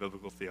last week of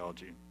biblical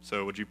theology.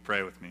 So would you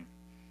pray with me?